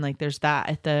son, like there's that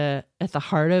at the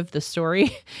heart of the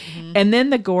story. And then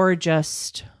the gore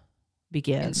just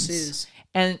begins. Ensues.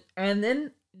 And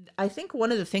then I think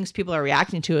one of the things people are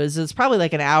reacting to is it's probably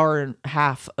like an hour and a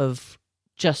half of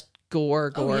just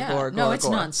gore. No, it's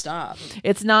nonstop.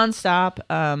 It's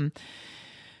nonstop.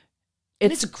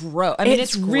 It's gross. I mean,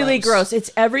 it's really gross.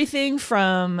 It's everything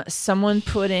from someone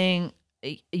putting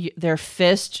their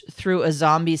fist through a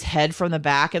zombie's head from the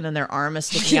back, and then their arm is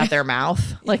sticking out their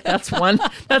mouth. Like that's one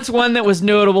that was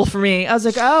notable for me. I was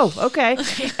like, oh, okay.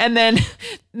 And then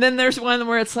there's one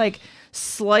where it's like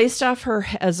sliced off her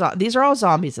these are all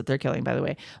zombies that they're killing, by the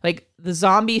way. Like the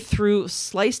zombie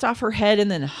sliced off her head and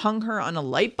then hung her on a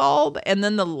light bulb, and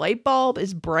then the light bulb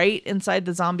is bright inside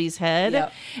the zombie's head.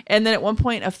 Yep. And then at one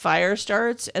point a fire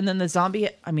starts, and then the zombie,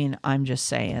 I mean, I'm just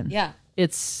saying. Yeah.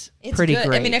 It's pretty good.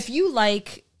 great. I mean, if you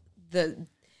like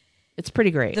it's pretty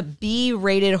great. The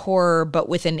B-rated horror, but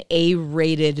with an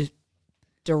A-rated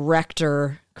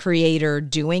director, creator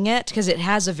doing it, because it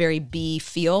has a very B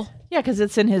feel. Yeah, because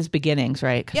it's in his beginnings,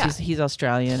 right? Because he's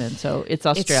Australian, and so it's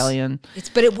Australian.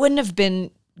 But it wouldn't have been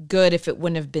good if it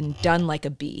wouldn't have been done like a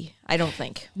bee. I don't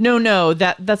think. No,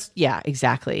 that's yeah,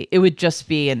 exactly. It would just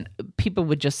be, and people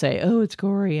would just say, "Oh, it's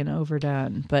gory and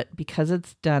overdone." But because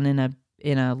it's done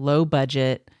in a low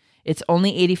budget, it's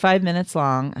only 85 minutes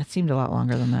long. It seemed a lot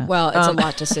longer than that. Well, it's a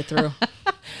lot to sit through.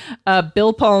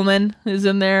 Bill Pullman is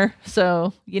in there,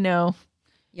 so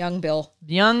Young Bill.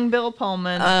 young Bill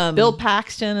Pullman. Bill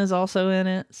Paxton is also in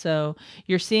it. So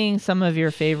you're seeing some of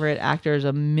your favorite actors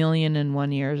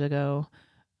 1,000,001 years ago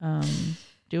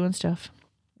doing stuff.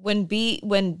 When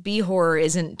B horror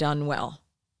isn't done well.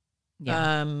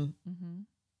 Yeah.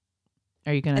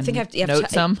 Are you going I think I have to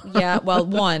note some? Yeah, well,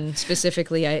 one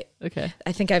specifically, I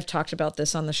think I've talked about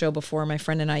this on the show before. My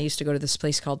friend and I used to go to this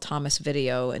place called Thomas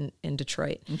Video in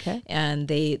Detroit. Okay. And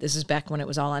this is back when it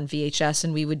was all on VHS,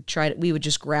 and we would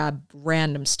just grab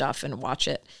random stuff and watch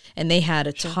it. And they had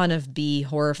a ton of B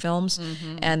horror films,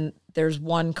 and there's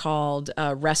one called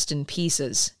Rest in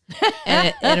Pieces.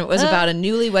 And it was about a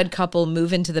newlywed couple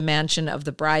move into the mansion of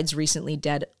the bride's recently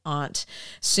dead aunt.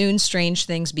 Soon, strange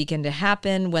things begin to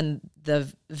happen when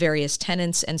the various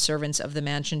tenants and servants of the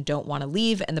mansion don't want to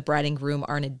leave, and the bride and groom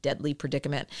are in a deadly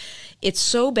predicament. It's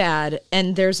so bad,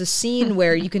 and there's a scene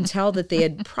where you can tell that they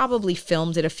had probably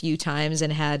filmed it a few times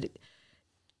and had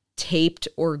taped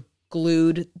or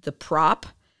glued the prop,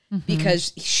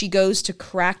 because she goes to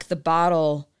crack the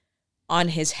bottle on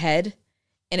his head,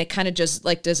 and it kind of just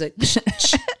like does a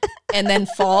and then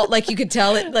fall. Like you could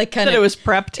tell it like kind of it was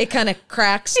prepped. It kind of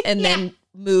cracks and then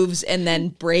moves and then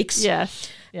breaks. Yes.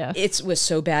 It was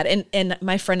so bad. And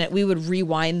my friend, we would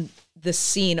rewind the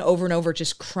scene over and over,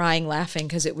 just crying, laughing,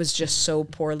 because it was just so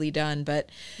poorly done. But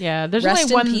yeah, there's Rest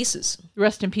only one in Pieces.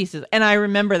 Rest in Pieces. And I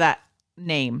remember that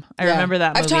name. I remember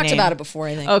that movie I've talked name. about it before,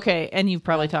 I think. Okay, and you've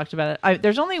probably talked about it.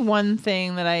 There's only one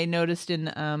thing that I noticed in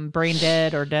Brain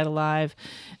Dead or Dead Alive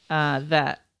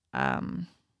that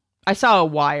I saw a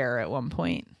wire at one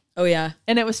point. Oh, yeah.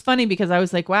 And it was funny because I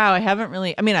was like, wow,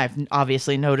 I've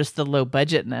obviously noticed the low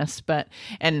budgetness,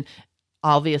 and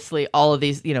obviously all of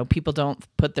these, people don't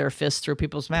put their fists through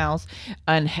people's mouths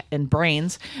and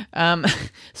brains.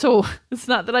 So it's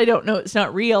not that I don't know it's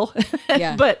not real,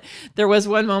 but there was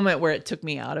one moment where it took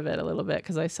me out of it a little bit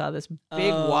because I saw this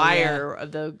big wire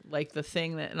of the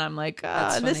thing and I'm like,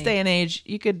 in this day and age,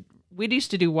 we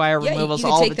used to do wire removals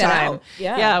all the time.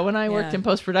 Yeah. When I worked in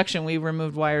post-production, we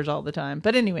removed wires all the time.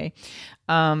 But anyway,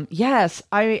 yes,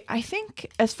 I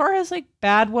think as far as like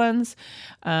bad ones,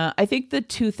 I think the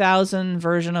 2000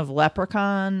 version of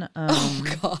Leprechaun, oh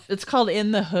God, it's called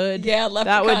In the Hood. Yeah,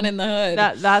 Leprechaun in the Hood.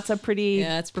 That's a pretty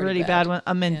bad one.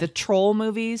 I mean, the Troll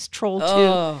movies, Troll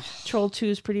 2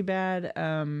 is pretty bad.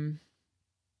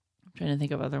 Trying to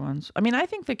think of other ones. I mean, I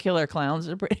think the Killer Clowns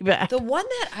are pretty bad. The one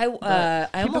that I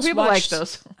almost watched, like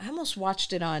those. I almost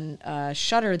watched it on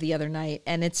Shudder the other night,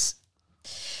 and it's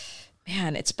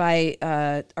by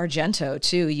Argento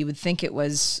too. You would think it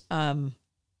was,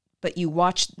 but you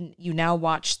now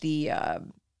watch the.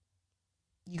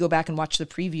 You go back and watch the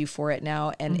preview for it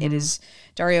now, and it is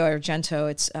Dario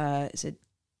Argento. It's is it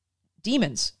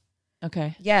Demons?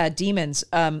 Okay. Yeah, Demons.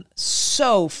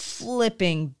 So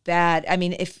flipping bad. I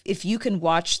mean, if you can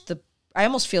watch I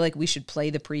almost feel like we should play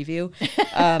the preview.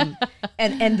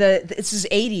 And this is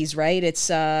 80s, right? It's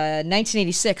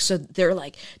 1986. So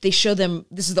they show them,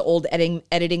 this is the old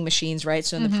editing machines, right?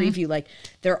 So in the preview, like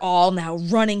they're all now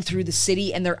running through the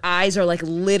city and their eyes are like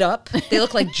lit up. They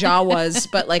look like Jawas,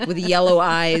 but like with yellow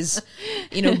eyes,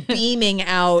 beaming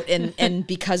out. And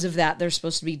because of that, they're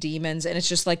supposed to be demons. And it's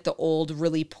just like the old,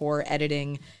 really poor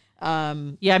editing. I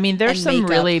mean, there's some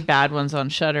really bad ones on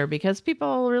Shudder because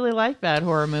people really like bad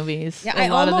horror movies. Yeah, I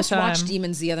almost watched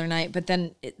Demons the other night, but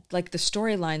then the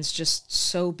storyline's just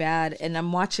so bad. And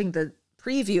I'm watching the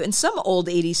preview, and some old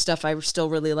 80s stuff I still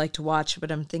really like to watch,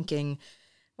 but I'm thinking,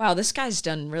 wow, this guy's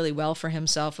done really well for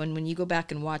himself. And when you go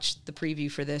back and watch the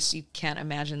preview for this, you can't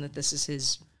imagine that this is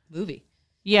his movie.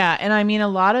 Yeah, and I mean, a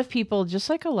lot of people, just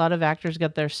like a lot of actors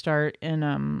got their start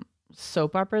in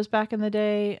soap operas back in the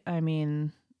day. I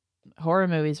mean, horror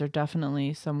movies are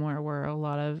definitely somewhere where a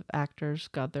lot of actors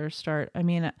got their start. I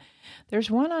mean, there's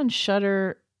one on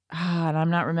Shudder, and I'm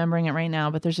not remembering it right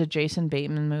now, but there's a Jason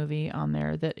Bateman movie on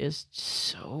there that is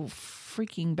so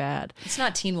freaking bad. It's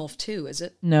not Teen Wolf 2, is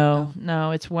it? No,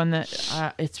 it's one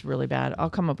that it's really bad. I'll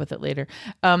come up with it later.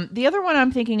 The other one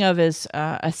I'm thinking of is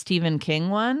a Stephen King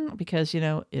one because,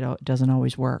 it doesn't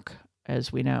always work,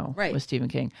 as we know, with Stephen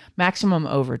King. Maximum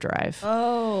Overdrive.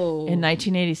 Oh. In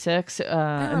 1986.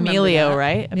 Emilio, that.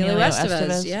 right? Emilio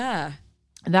Estevez, yeah.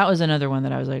 That was another one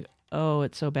that I was like, oh,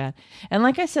 it's so bad. And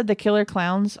like I said, the Killer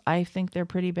Clowns, I think they're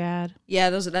pretty bad. Yeah,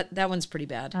 that one's pretty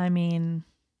bad. I mean...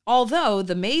 Although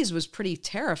The Maze was pretty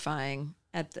terrifying.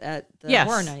 at the Yes.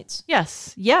 Horror Nights.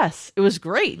 Yes. Yes. It was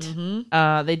great.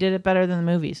 They did it better than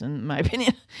the movies, in my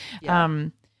opinion. Yeah.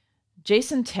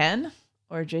 Jason 10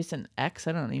 or Jason X.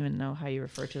 I don't even know how you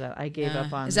refer to that. I gave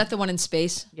up on. Is that the one in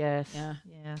space? Yes. Yeah.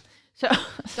 Yeah. So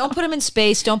Don't put him in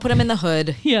space. Don't put him in the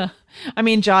hood. yeah. I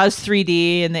mean, Jaws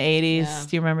 3D in the 80s. Yeah.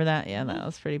 Do you remember that? Yeah, that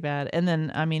was pretty bad. And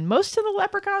then, I mean, most of the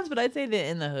Leprechauns, but I'd say the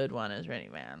In the Hood one is pretty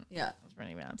bad. Yeah. It's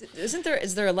pretty bad.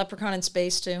 Is there a leprechaun in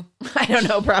space too? I don't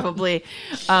know, probably.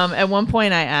 At one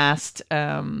point, I asked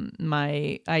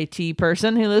my IT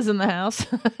person who lives in the house,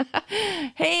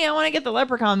 hey, I want to get the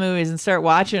Leprechaun movies and start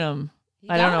watching them.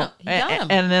 I don't know. He got 'em.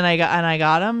 And then I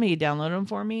got him. He downloaded them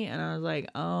for me, and I was like,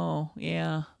 "Oh,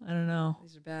 yeah, I don't know."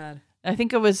 These are bad. I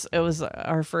think it was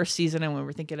our first season, and we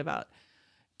were thinking about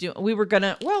we were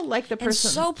gonna like the And person.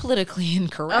 so politically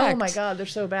incorrect. Oh my god, they're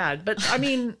so bad. But I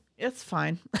mean, it's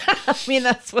fine. I mean,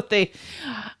 that's what they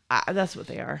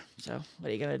are. So what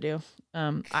are you gonna do?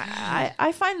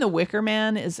 I find The Wicker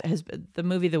Man has the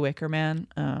movie The Wicker Man.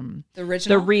 The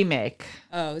original. The remake.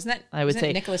 Oh, isn't that? I would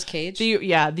say Nicolas Cage.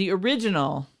 The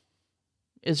original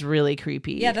is really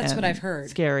creepy. Yeah, that's what and I've heard.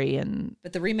 Scary and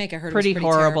but the remake I heard pretty was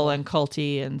horrible terrible. and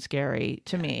culty and scary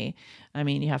to me. I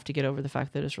mean, you have to get over the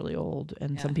fact that it's really old,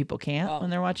 and some people can't Well, when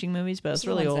they're watching movies, but it's Those are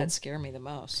really the ones old. that scare me the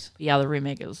most. Yeah, the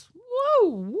remake is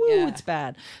woo, Yeah. it's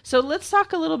bad. So let's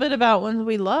talk a little bit about ones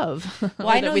we love. Well,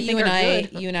 I that know we you think and are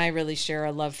good. you and I really share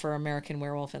a love for American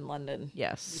Werewolf in London. We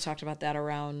Yes, talked about that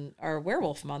around our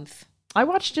Werewolf Month. I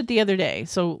watched it the other day.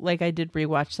 So like I did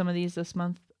rewatch some of these this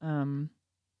month.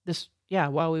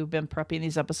 While we've been prepping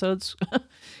these episodes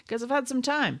because I've had some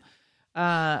time.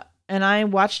 And I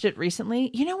watched it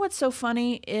recently. You know what's so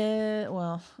funny?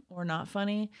 Or not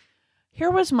funny. Here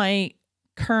was my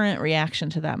current reaction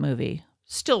to that movie.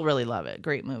 Still really love it.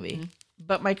 Great movie. Mm-hmm.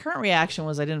 But my current reaction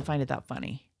was I didn't find it that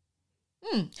funny.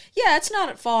 Yeah, it's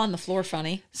not fall on the floor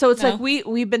funny. So it's No. like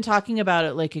we've been talking about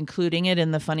it, like including it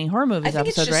in the funny horror I movies think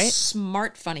it's episode, just right?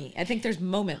 smart funny. I think there's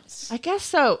moments. I guess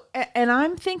so. And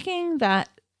I'm thinking that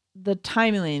the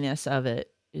timeliness of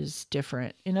it is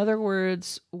different. In other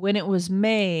words, when it was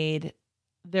made,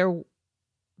 there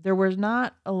was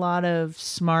not a lot of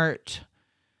smart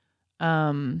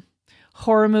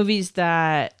horror movies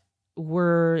that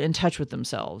were in touch with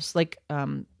themselves, like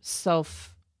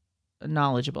self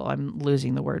knowledgeable. I'm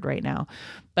losing the word right now.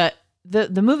 But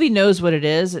the movie knows what it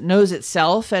is. It knows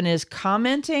itself and is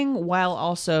commenting while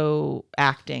also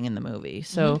acting in the movie.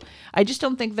 So I just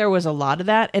don't think there was a lot of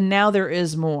that. And now there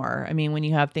is more. I mean, when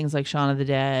you have things like Shaun of the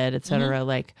Dead, et cetera,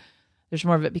 like there's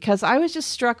more of it, because I was just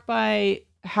struck by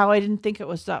how I didn't think it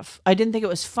was stuff. I didn't think it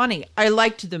was funny. I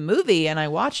liked the movie and I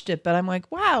watched it, but I'm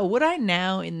like, wow, would I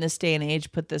now in this day and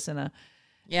age put this in a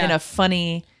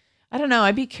funny, I don't know.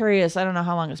 I'd be curious. I don't know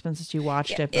how long it's been since you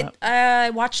watched it. But I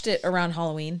watched it around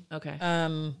Halloween. okay.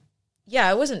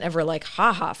 Yeah, it wasn't ever like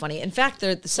haha funny. In fact,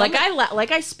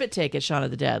 I spit take at Shaun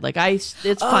of the Dead. It's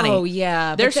funny. Oh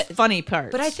yeah, There's funny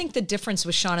parts. But I think the difference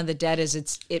with Shaun of the Dead is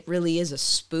it really is a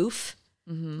spoof.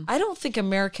 I don't think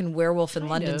American Werewolf in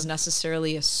London's of.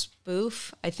 necessarily a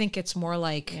spoof. I think it's more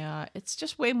like yeah, it's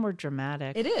just way more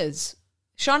dramatic. it is.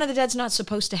 Shaun of the Dead's not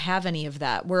supposed to have any of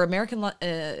that. Where American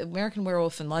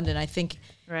Werewolf in London, I think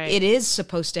Right. it is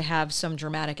supposed to have some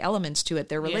dramatic elements to it.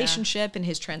 Their relationship and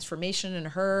his transformation and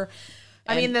her.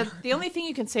 I mean, the only thing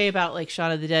you can say about like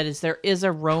Shaun of the Dead is there is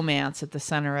a romance at the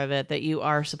center of it that you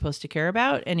are supposed to care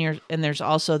about, and there's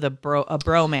also a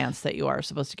bromance that you are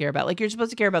supposed to care about. Like you're supposed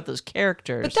to care about those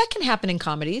characters. But that can happen in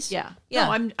comedies. yeah.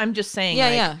 Yeah. No, I'm just saying. Yeah,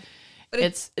 like, yeah.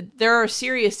 But there are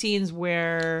serious scenes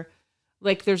where,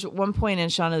 like, there's one point in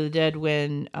Shaun of the Dead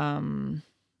when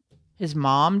his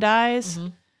mom dies.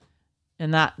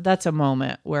 And that's a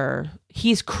moment where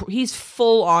he's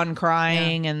full on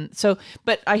crying, and so.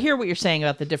 But I hear what you're saying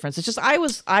about the difference. It's just I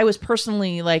was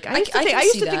personally like I used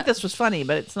to think this was funny,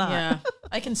 but it's not. Yeah,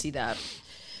 I can see that.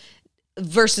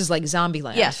 Versus like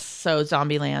Zombieland. Yes. So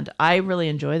Zombieland, I really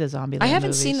enjoy the Zombieland. I haven't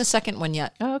movies. seen the second one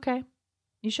yet. Oh, okay.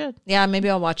 You should. Yeah, maybe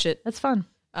I'll watch it. That's fun.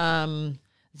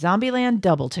 Zombieland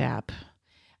Double Tap.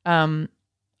 I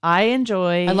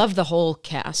enjoy. I love the whole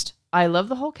cast. I love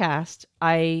the whole cast.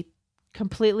 I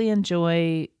completely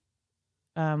enjoy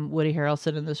Woody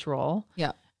Harrelson in this role.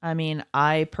 Yeah. I mean,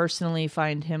 I personally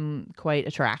find him quite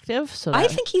attractive. So I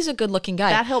think he's a good-looking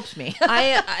guy. that helps me.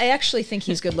 I actually think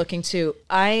he's good-looking too.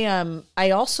 I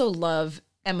also love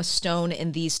Emma Stone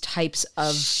in these types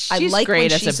of. I like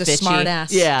great when as she's a bitchy. smart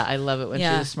ass. Yeah, I love it when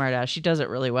Yeah. she's a smart ass. She does it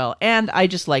really well, and I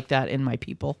just like that in my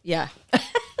people. Yeah.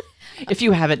 If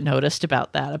you haven't noticed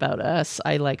about us,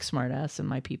 I like smart ass in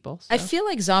my people. So. I feel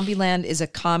like Zombieland is a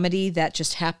comedy that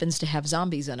just happens to have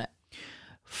zombies in it.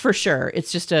 For sure.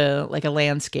 It's just a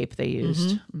landscape they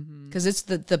used. Because it's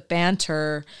the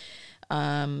banter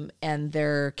and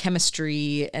their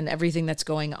chemistry and everything that's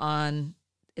going on.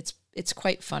 It's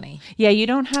quite funny. Yeah, you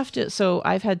don't have to. So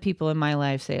I've had people in my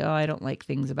life say, "Oh, I don't like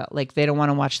things about like they don't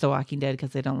want to watch The Walking Dead because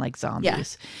they don't like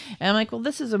zombies." And I'm like, "Well,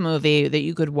 this is a movie that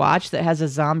you could watch that has a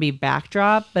zombie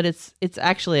backdrop, but it's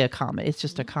actually a comedy. It's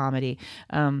just a comedy."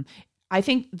 I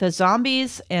think the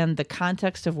zombies and the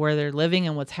context of where they're living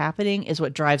and what's happening is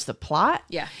what drives the plot.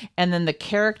 Yeah. And then the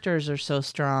characters are so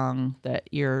strong that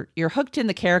you're hooked in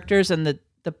the characters, and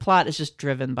the plot is just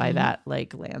driven by that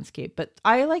like landscape. But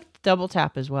I like Double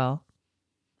Tap as well.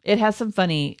 It has some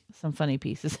funny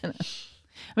pieces in it.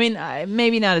 I mean,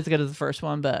 maybe not as good as the first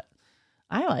one, but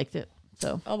I liked it.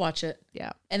 So I'll watch it.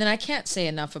 yeah. And then I can't say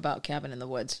enough about Cabin in the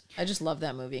Woods. I just love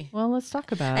that movie. Well, let's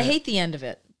talk about I it. hate the end of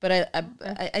it, but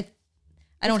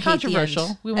I don't hate controversial. the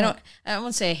end. We I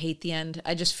won't say I hate the end.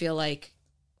 I just feel like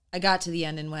I got to the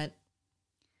end and went.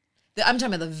 I'm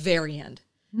talking about the very end.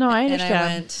 No, I understand. And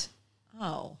I went,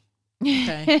 oh,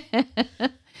 okay.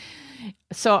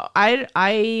 So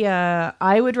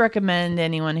I would recommend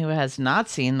anyone who has not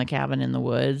seen The Cabin in the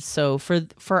Woods. So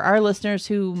for our listeners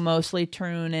who mostly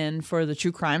tune in for the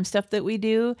true crime stuff that we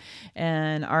do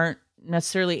and aren't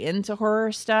necessarily into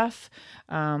horror stuff,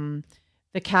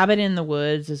 The Cabin in the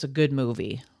Woods is a good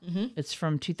movie. It's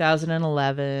from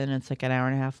 2011. It's like an hour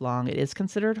and a half long. It is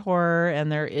considered horror,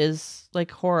 and there is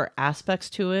like horror aspects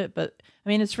to it. But I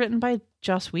mean, it's written by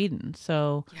Joss Whedon,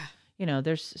 so Yeah. you know,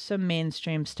 there's some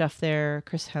mainstream stuff there.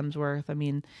 Chris Hemsworth, I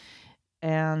mean,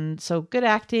 and so good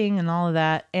acting and all of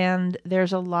that. And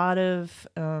there's a lot of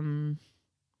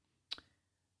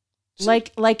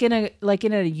like in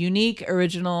a unique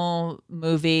original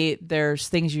movie, there's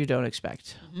things you don't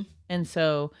expect. And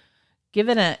so give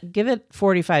it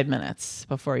 45 minutes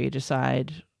before you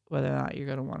decide whether or not you're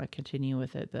going to want to continue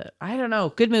with it. But I don't know,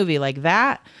 good movie like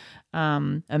that.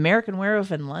 American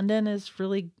Werewolf in London is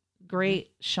really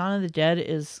great. Shaun of the Dead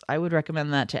is, I would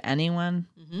recommend that to anyone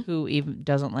who even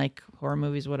doesn't like horror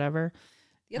movies, whatever.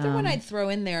 The other one I'd throw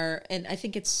in there, and I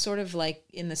think it's sort of like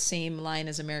in the same line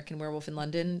as American Werewolf in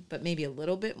London, but maybe a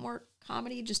little bit more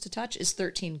comedy, just a touch, is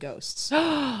 13 Ghosts.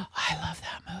 I love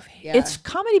that movie. Yeah. It's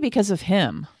comedy because of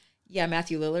him. Yeah,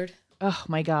 Matthew Lillard. Oh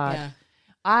my God. Yeah.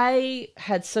 I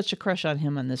had such a crush on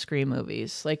him on the Scream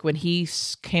movies. Like when he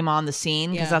came on the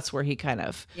scene, because Yeah. that's where he kind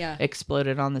of Yeah.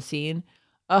 exploded on the scene.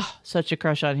 Oh, such a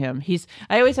crush on him.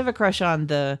 I always have a crush on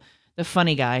the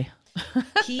funny guy.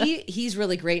 He's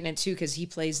really great in it too, because he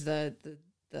plays the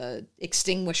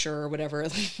extinguisher or whatever,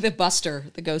 the buster,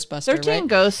 the Ghostbuster. 13 right?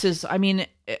 Ghosts is, I mean,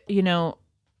 you know,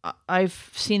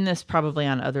 I've seen this probably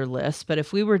on other lists, but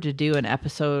if we were to do an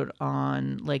episode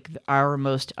on like our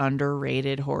most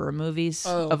underrated horror movies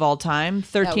of all time,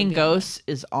 13 be Ghosts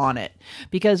is on it,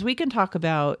 because we can talk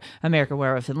about American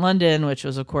Werewolf in London, which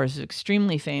was of course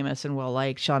extremely famous and well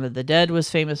liked. Shaun of the Dead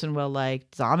was famous and well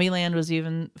liked. Zombieland was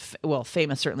even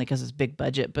famous certainly because it's big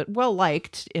budget, but well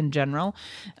liked in general.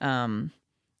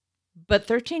 But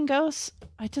 13 Ghosts,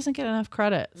 it doesn't get enough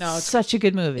credit. No, it's such a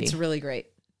good movie. It's really great.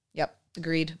 Yep,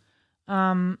 agreed.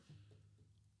 I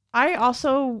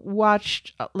also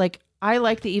watched I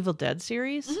like the Evil Dead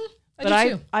series, I but do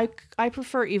too. I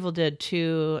prefer Evil Dead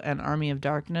 2 and Army of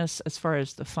Darkness as far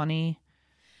as the funny.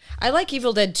 I like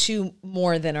Evil Dead 2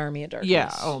 more than Army of Darkness.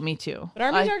 Yeah, oh, me too. But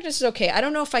Army of Darkness is okay. I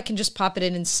don't know if I can just pop it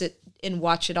in and sit and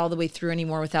watch it all the way through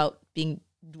anymore without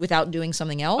doing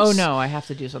something else. Oh no, I have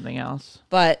to do something else.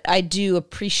 But I do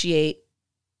appreciate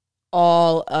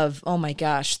all of, oh my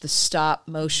gosh, the stop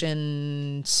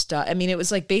motion stuff. I mean, it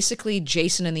was like basically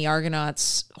Jason and the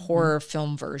Argonauts horror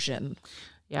film version.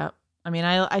 Yeah. I mean,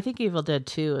 I think Evil Dead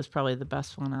 2 is probably the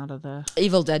best one out of the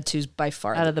Evil Dead 2 is by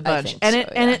far out of the I bunch. think And so,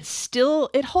 it it's still,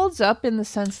 it holds up in the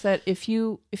sense that if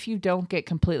you don't get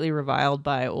completely reviled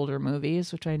by older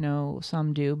movies, which I know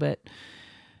some do, but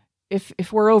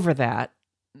if we're over that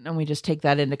and we just take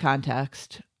that into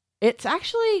context, it's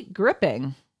actually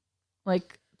gripping.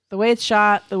 Like the way it's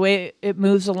shot, the way it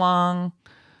moves along,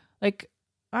 like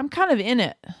I'm kind of in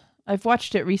it. I've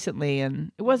watched it recently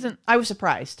and I was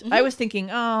surprised. I was thinking,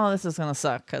 oh, this is going to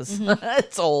suck because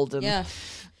it's old and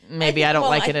maybe I don't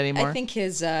like it anymore. I think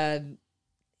his I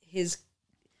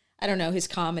don't know, his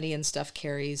comedy and stuff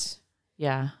carries.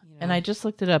 Yeah. And I just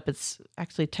looked it up. It's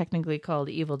actually technically called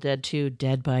Evil Dead 2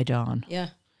 Dead by Dawn. Yeah.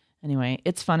 Anyway,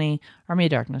 it's funny. Army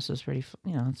of Darkness is pretty,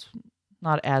 it's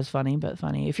not as funny, but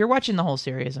funny. If you're watching the whole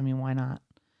series, I mean, why not?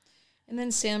 And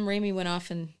then Sam Raimi went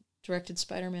off and directed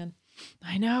Spider-Man.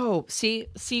 I know. See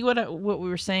what we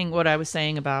were saying, what I was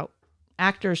saying about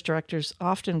actors, directors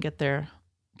often get their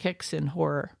kicks in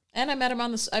horror. And I met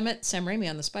Sam Raimi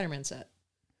on the Spider-Man set.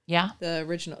 Yeah. The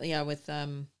original, with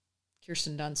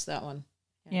Kirsten Dunst, that one.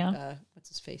 And, Yeah. what's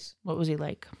his face? What was he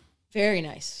like? Very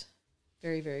nice.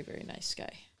 Very, very, very nice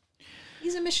guy.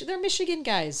 He's they're Michigan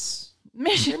guys.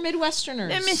 They're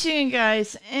Midwesterners. The Michigan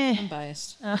guys. I'm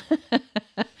biased.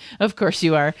 Of course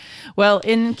you are. Well,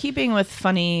 in keeping with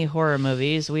funny horror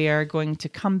movies, we are going to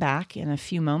come back in a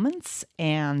few moments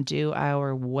and do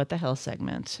our What the Hell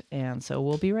segment. And so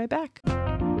we'll be right back.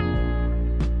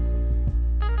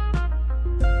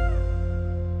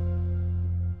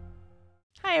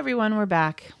 Hi, everyone. We're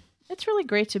back. It's really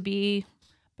great to be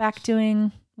back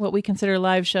doing what we consider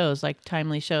live shows, like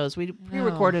timely shows. We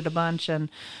pre-recorded a bunch, and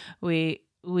we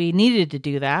needed to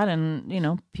do that,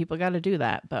 and people got to do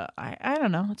that. But I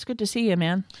don't know. It's good to see you,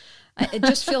 man. It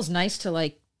just feels nice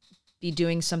to be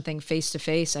doing something face to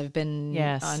face. I've been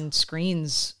on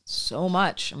screens so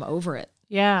much. I'm over it.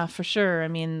 Yeah, for sure. I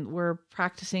mean, we're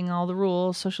practicing all the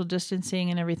rules, social distancing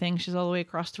and everything. She's all the way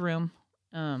across the room.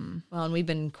 Well, and we've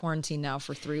been quarantined now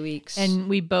for 3 weeks. And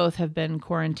we both have been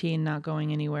quarantined, not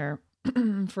going anywhere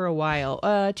for a while.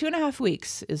 2.5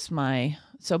 weeks is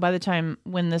so by the time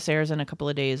when this airs in a couple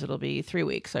of days, it'll be 3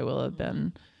 weeks. I will have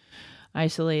been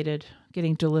isolated,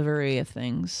 getting delivery of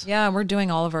things. Yeah, we're doing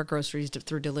all of our groceries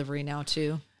through delivery now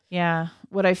too. Yeah.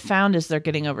 What I found is they're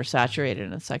getting oversaturated,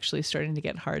 and it's actually starting to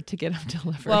get hard to get them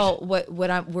delivered. Well,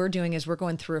 we're doing is we're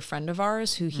going through a friend of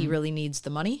ours who he really needs the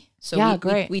money. So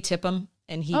we tip him,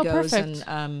 and he goes perfect.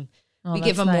 and we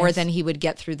give him more than he would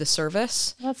get through the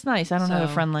service. That's nice. I don't have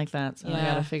a friend like that, so I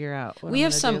got to figure out what we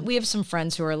have some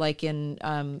friends who are in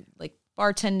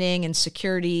bartending and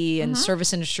security and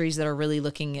service industries that are really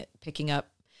looking at picking up.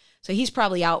 So he's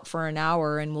probably out for an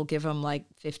hour, and we'll give him $50,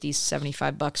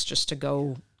 $75 just to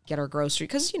go get our grocery,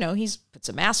 because he's puts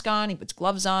a mask on, he puts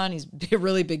gloves on, he's a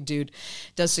really big dude,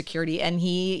 does security, and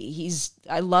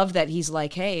I love that he's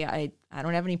like, hey, I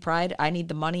don't have any pride, I need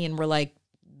the money, and we're like,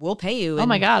 we'll pay you. Oh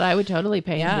my God, I would totally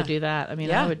pay him to do that. I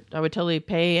mean, I would totally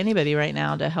pay anybody right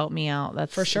now to help me out.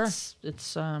 That's for sure.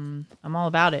 It's I'm all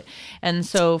about it. And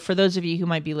so for those of you who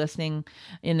might be listening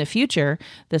in the future,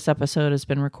 this episode has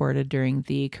been recorded during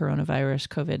the coronavirus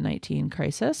COVID-19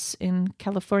 crisis in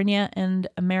California and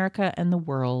America and the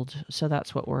world. So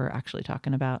that's what we're actually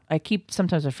talking about.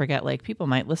 Sometimes I forget, people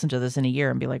might listen to this in a year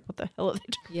and be like, what the hell are they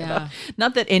talking about?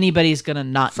 Not that anybody's going to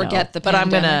not forget know, but I'm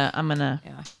going to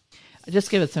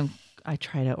just give it some. I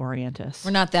try to orient us.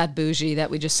 We're not that bougie that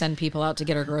we just send people out to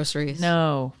get our groceries.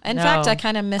 No. In fact, I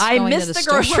kind of miss going to the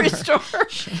grocery store.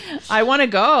 I want to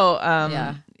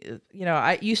go.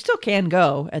 You still can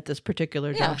go at this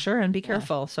particular juncture, and be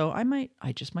careful. So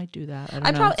I just might do that.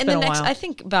 I don't know. I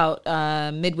think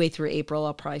about midway through April,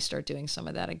 I'll probably start doing some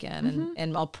of that again,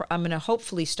 and I'm going to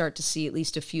hopefully start to see at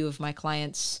least a few of my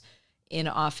clients in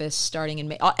office starting in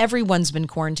May. Everyone's been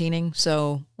quarantining,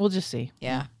 so we'll just see.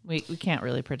 Yeah, we can't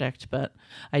really predict, but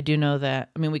I do know that.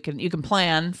 I mean, you can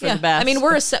plan for the best. I mean,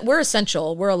 we're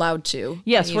essential. We're allowed to.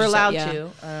 Yes, we're allowed to.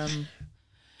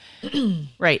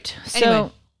 Right.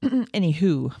 So,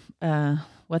 anywho,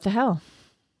 what the hell?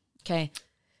 Okay.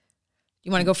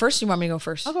 You want to go first? Or you want me to go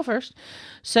first? I'll go first.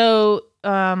 So,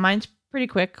 mine's pretty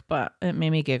quick, but it made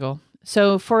me giggle.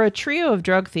 So, for a trio of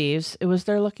drug thieves, it was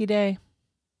their lucky day.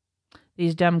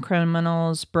 These dumb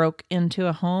criminals broke into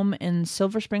a home in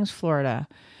Silver Springs, Florida,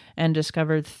 and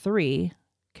discovered 3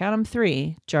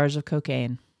 jars of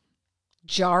cocaine.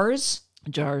 Jars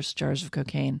of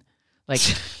cocaine.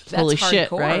 Holy shit,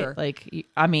 hardcore. Right?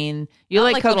 I mean, you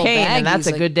like cocaine, and that's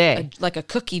a good day. Like a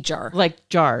cookie jar. Like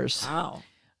jars. Wow.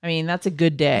 I mean, that's a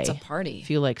good day. It's a party.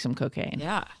 If you like some cocaine.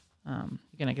 Yeah. You're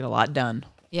going to get a lot done.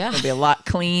 Yeah. There'll be a lot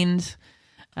cleaned.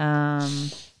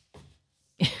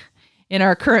 In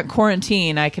our current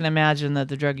quarantine, I can imagine that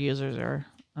the drug users are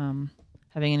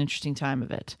having an interesting time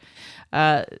of it.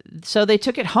 So they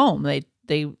took it home. They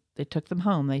took them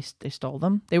home. They stole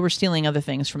them. They were stealing other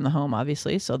things from the home,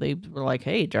 obviously. So they were like,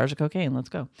 hey, jars of cocaine, let's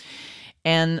go.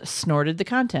 And snorted the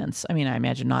contents. I mean, I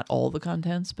imagine not all the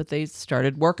contents, but they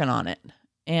started working on it.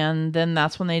 And then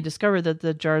that's when they discovered that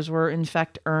the jars were, in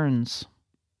fact, urns.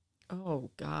 Oh,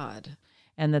 God.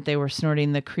 And that they were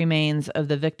snorting the cremains of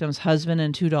the victim's husband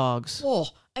and 2 dogs. Oh,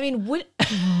 I mean,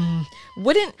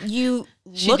 wouldn't you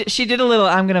look... She did a little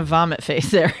I'm going to vomit face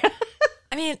there.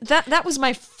 I mean, that was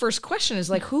my first question, is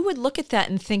who would look at that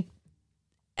and think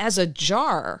as a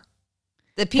jar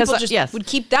that people just would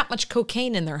keep that much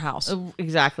cocaine in their house?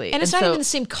 Exactly. And it's not even the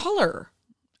same color.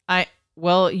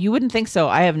 Well, you wouldn't think so.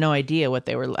 I have no idea what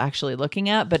they were actually looking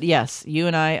at. But yes, you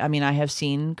and I mean, I have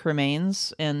seen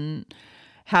cremains and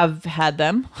have had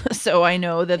them. So I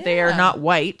know that they are not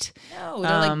white. No,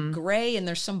 they're gray, and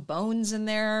there's some bones in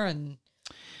there. And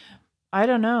I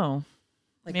don't know.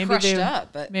 like Maybe crushed they-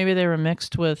 up, but Maybe they were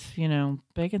mixed with,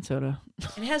 baking soda.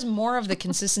 it has more of the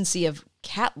consistency of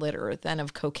cat litter than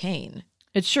of cocaine.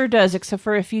 It sure does, except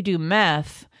for if you do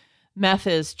meth. Meth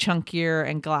is chunkier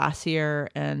and glassier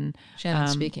and Shannon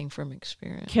speaking from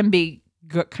experience. can be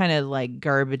kind of like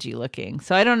garbagey looking.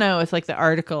 So I don't know if like the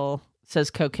article says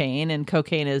cocaine and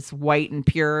cocaine is white and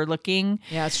pure looking.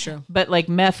 Yeah, that's true. But like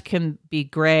meth can be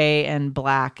gray and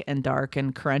black and dark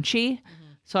and crunchy.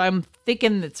 So I'm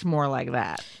thinking it's more like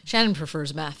that. Shannon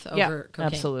prefers meth over cocaine.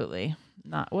 Absolutely.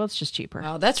 It's just cheaper.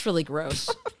 Wow, that's really gross.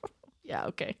 Yeah,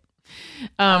 okay.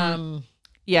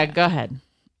 Yeah, go ahead.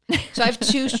 So I have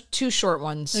two short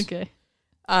ones. Okay.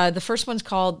 The first one's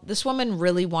called "This Woman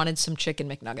Really Wanted Some Chicken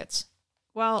McNuggets."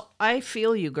 Well, I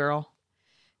feel you, girl.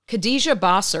 Khadijah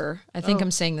Bosser, I think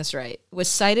I'm saying this right, was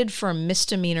cited for a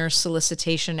misdemeanor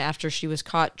solicitation after she was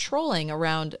caught trolling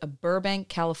around a Burbank,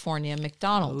 California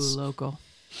McDonald's. Ooh, local.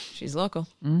 She's local.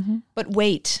 Mm-hmm. But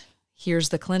wait, here's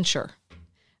the clincher.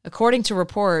 According to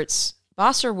reports,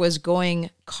 Bosser was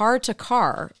going car to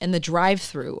car in the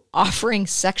drive-thru, offering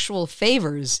sexual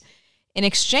favors in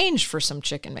exchange for some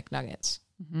chicken McNuggets.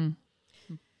 Mm-hmm.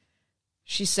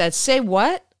 She said, "Say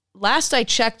what? Last I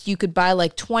checked, you could buy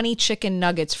like 20 chicken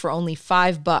nuggets for only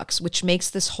 $5, which makes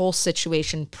this whole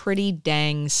situation pretty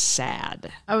dang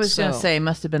sad." I was going to say,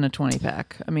 must have been a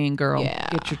 20-pack. I mean, girl, Yeah.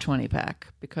 get your 20-pack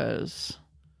because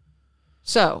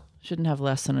So shouldn't have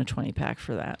less than a 20-pack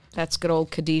for that. that's good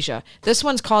old Khadijah. This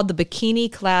one's called "The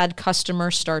Bikini-Clad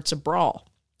Customer Starts a Brawl."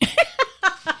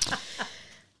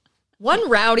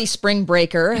 One rowdy spring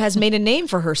breaker has made a name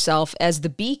for herself as the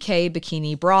BK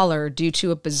Bikini Brawler due to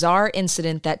a bizarre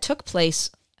incident that took place,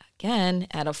 again,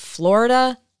 at a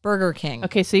Florida Burger King.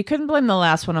 Okay, so you couldn't blame the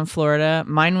last one on Florida.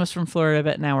 Mine was from Florida,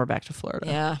 but now we're back to Florida.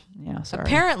 Yeah. Yeah, sorry.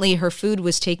 Apparently, her food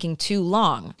was taking too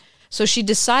long. So she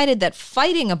decided that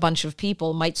fighting a bunch of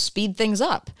people might speed things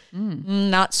up.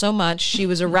 Not so much. She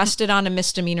was arrested on a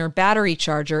misdemeanor battery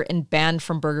charger and banned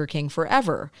from Burger King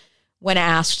forever. When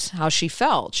asked how she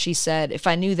felt, she said, "If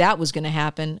I knew that was going to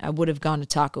happen, I would have gone to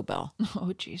Taco Bell."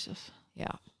 Oh, Jesus.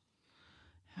 Yeah.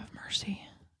 Have mercy.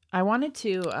 I wanted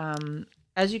to,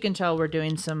 as you can tell, we're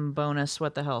doing some bonus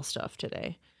What the Hell stuff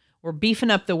today. We're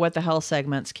beefing up the What the Hell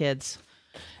segments, kids.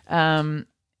 And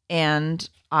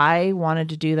I wanted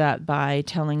to do that by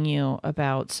telling you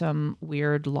about some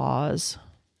weird laws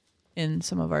in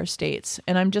some of our states.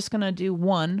 And I'm just going to do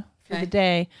one for the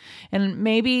day. And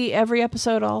maybe every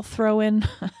episode I'll throw in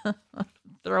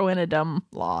a dumb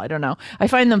law. I don't know. I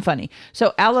find them funny.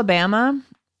 So Alabama,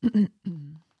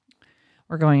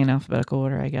 we're going in alphabetical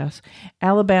order, I guess.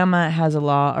 Alabama has a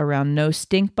law around no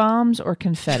stink bombs or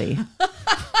confetti.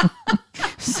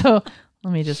 So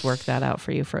let me just work that out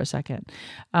for you for a second.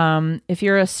 If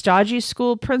you're a stodgy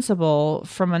school principal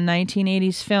from a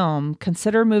 1980s film,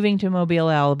 consider moving to Mobile,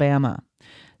 Alabama.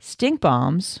 Stink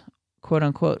bombs, quote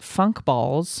unquote, funk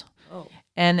balls,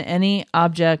 and any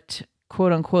object,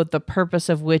 quote unquote, the purpose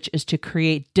of which is to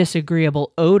create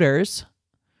disagreeable odors,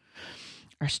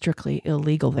 are strictly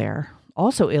illegal there.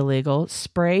 Also illegal,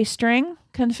 spray string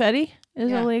confetti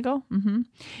is illegal. Mm-hmm.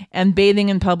 And bathing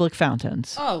in public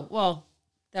fountains. Oh, well,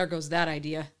 there goes that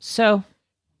idea. So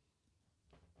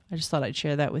I just thought I'd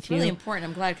share that with It's you. really important.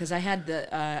 I'm glad because I had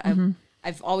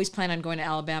I've always planned on going to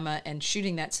Alabama and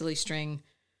shooting that silly string,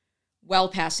 well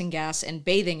passing gas, and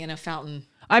bathing in a fountain.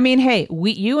 I mean, hey,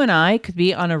 you and I could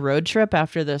be on a road trip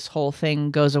after this whole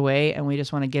thing goes away and we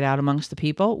just want to get out amongst the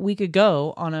people. We could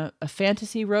go on a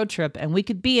fantasy road trip and we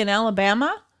could be in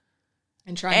Alabama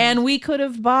And try and we could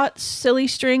have bought silly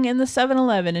string in the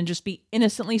 7-Eleven and just be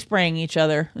innocently spraying each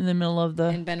other in the middle of the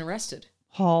and been arrested.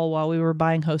 hall while we were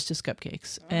buying Hostess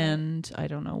cupcakes. And I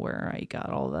don't know where I got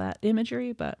all that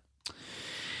imagery, but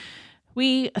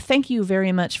we thank you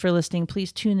very much for listening.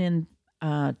 Please tune in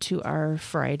to our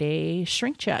Friday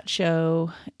Shrink Chat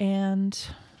show. And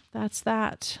that's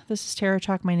that. This is Terror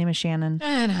Talk. My name is Shannon.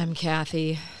 And I'm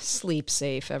Kathy. Sleep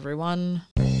safe, everyone.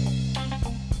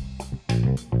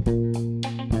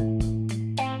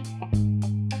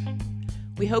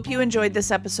 We hope you enjoyed this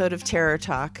episode of Terror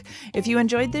Talk. If you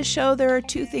enjoyed this show, there are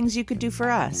 2 things you could do for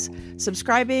us: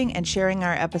 subscribing and sharing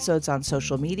our episodes on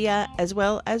social media, as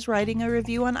well as writing a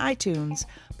review on iTunes.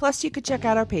 Plus, you could check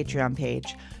out our Patreon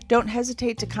page. Don't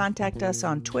hesitate to contact us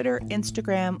on Twitter,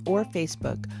 Instagram, or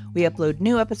Facebook. We upload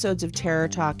new episodes of Terror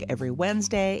Talk every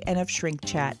Wednesday and of Shrink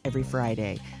Chat every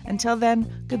Friday. Until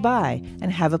then, goodbye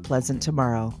and have a pleasant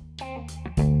tomorrow.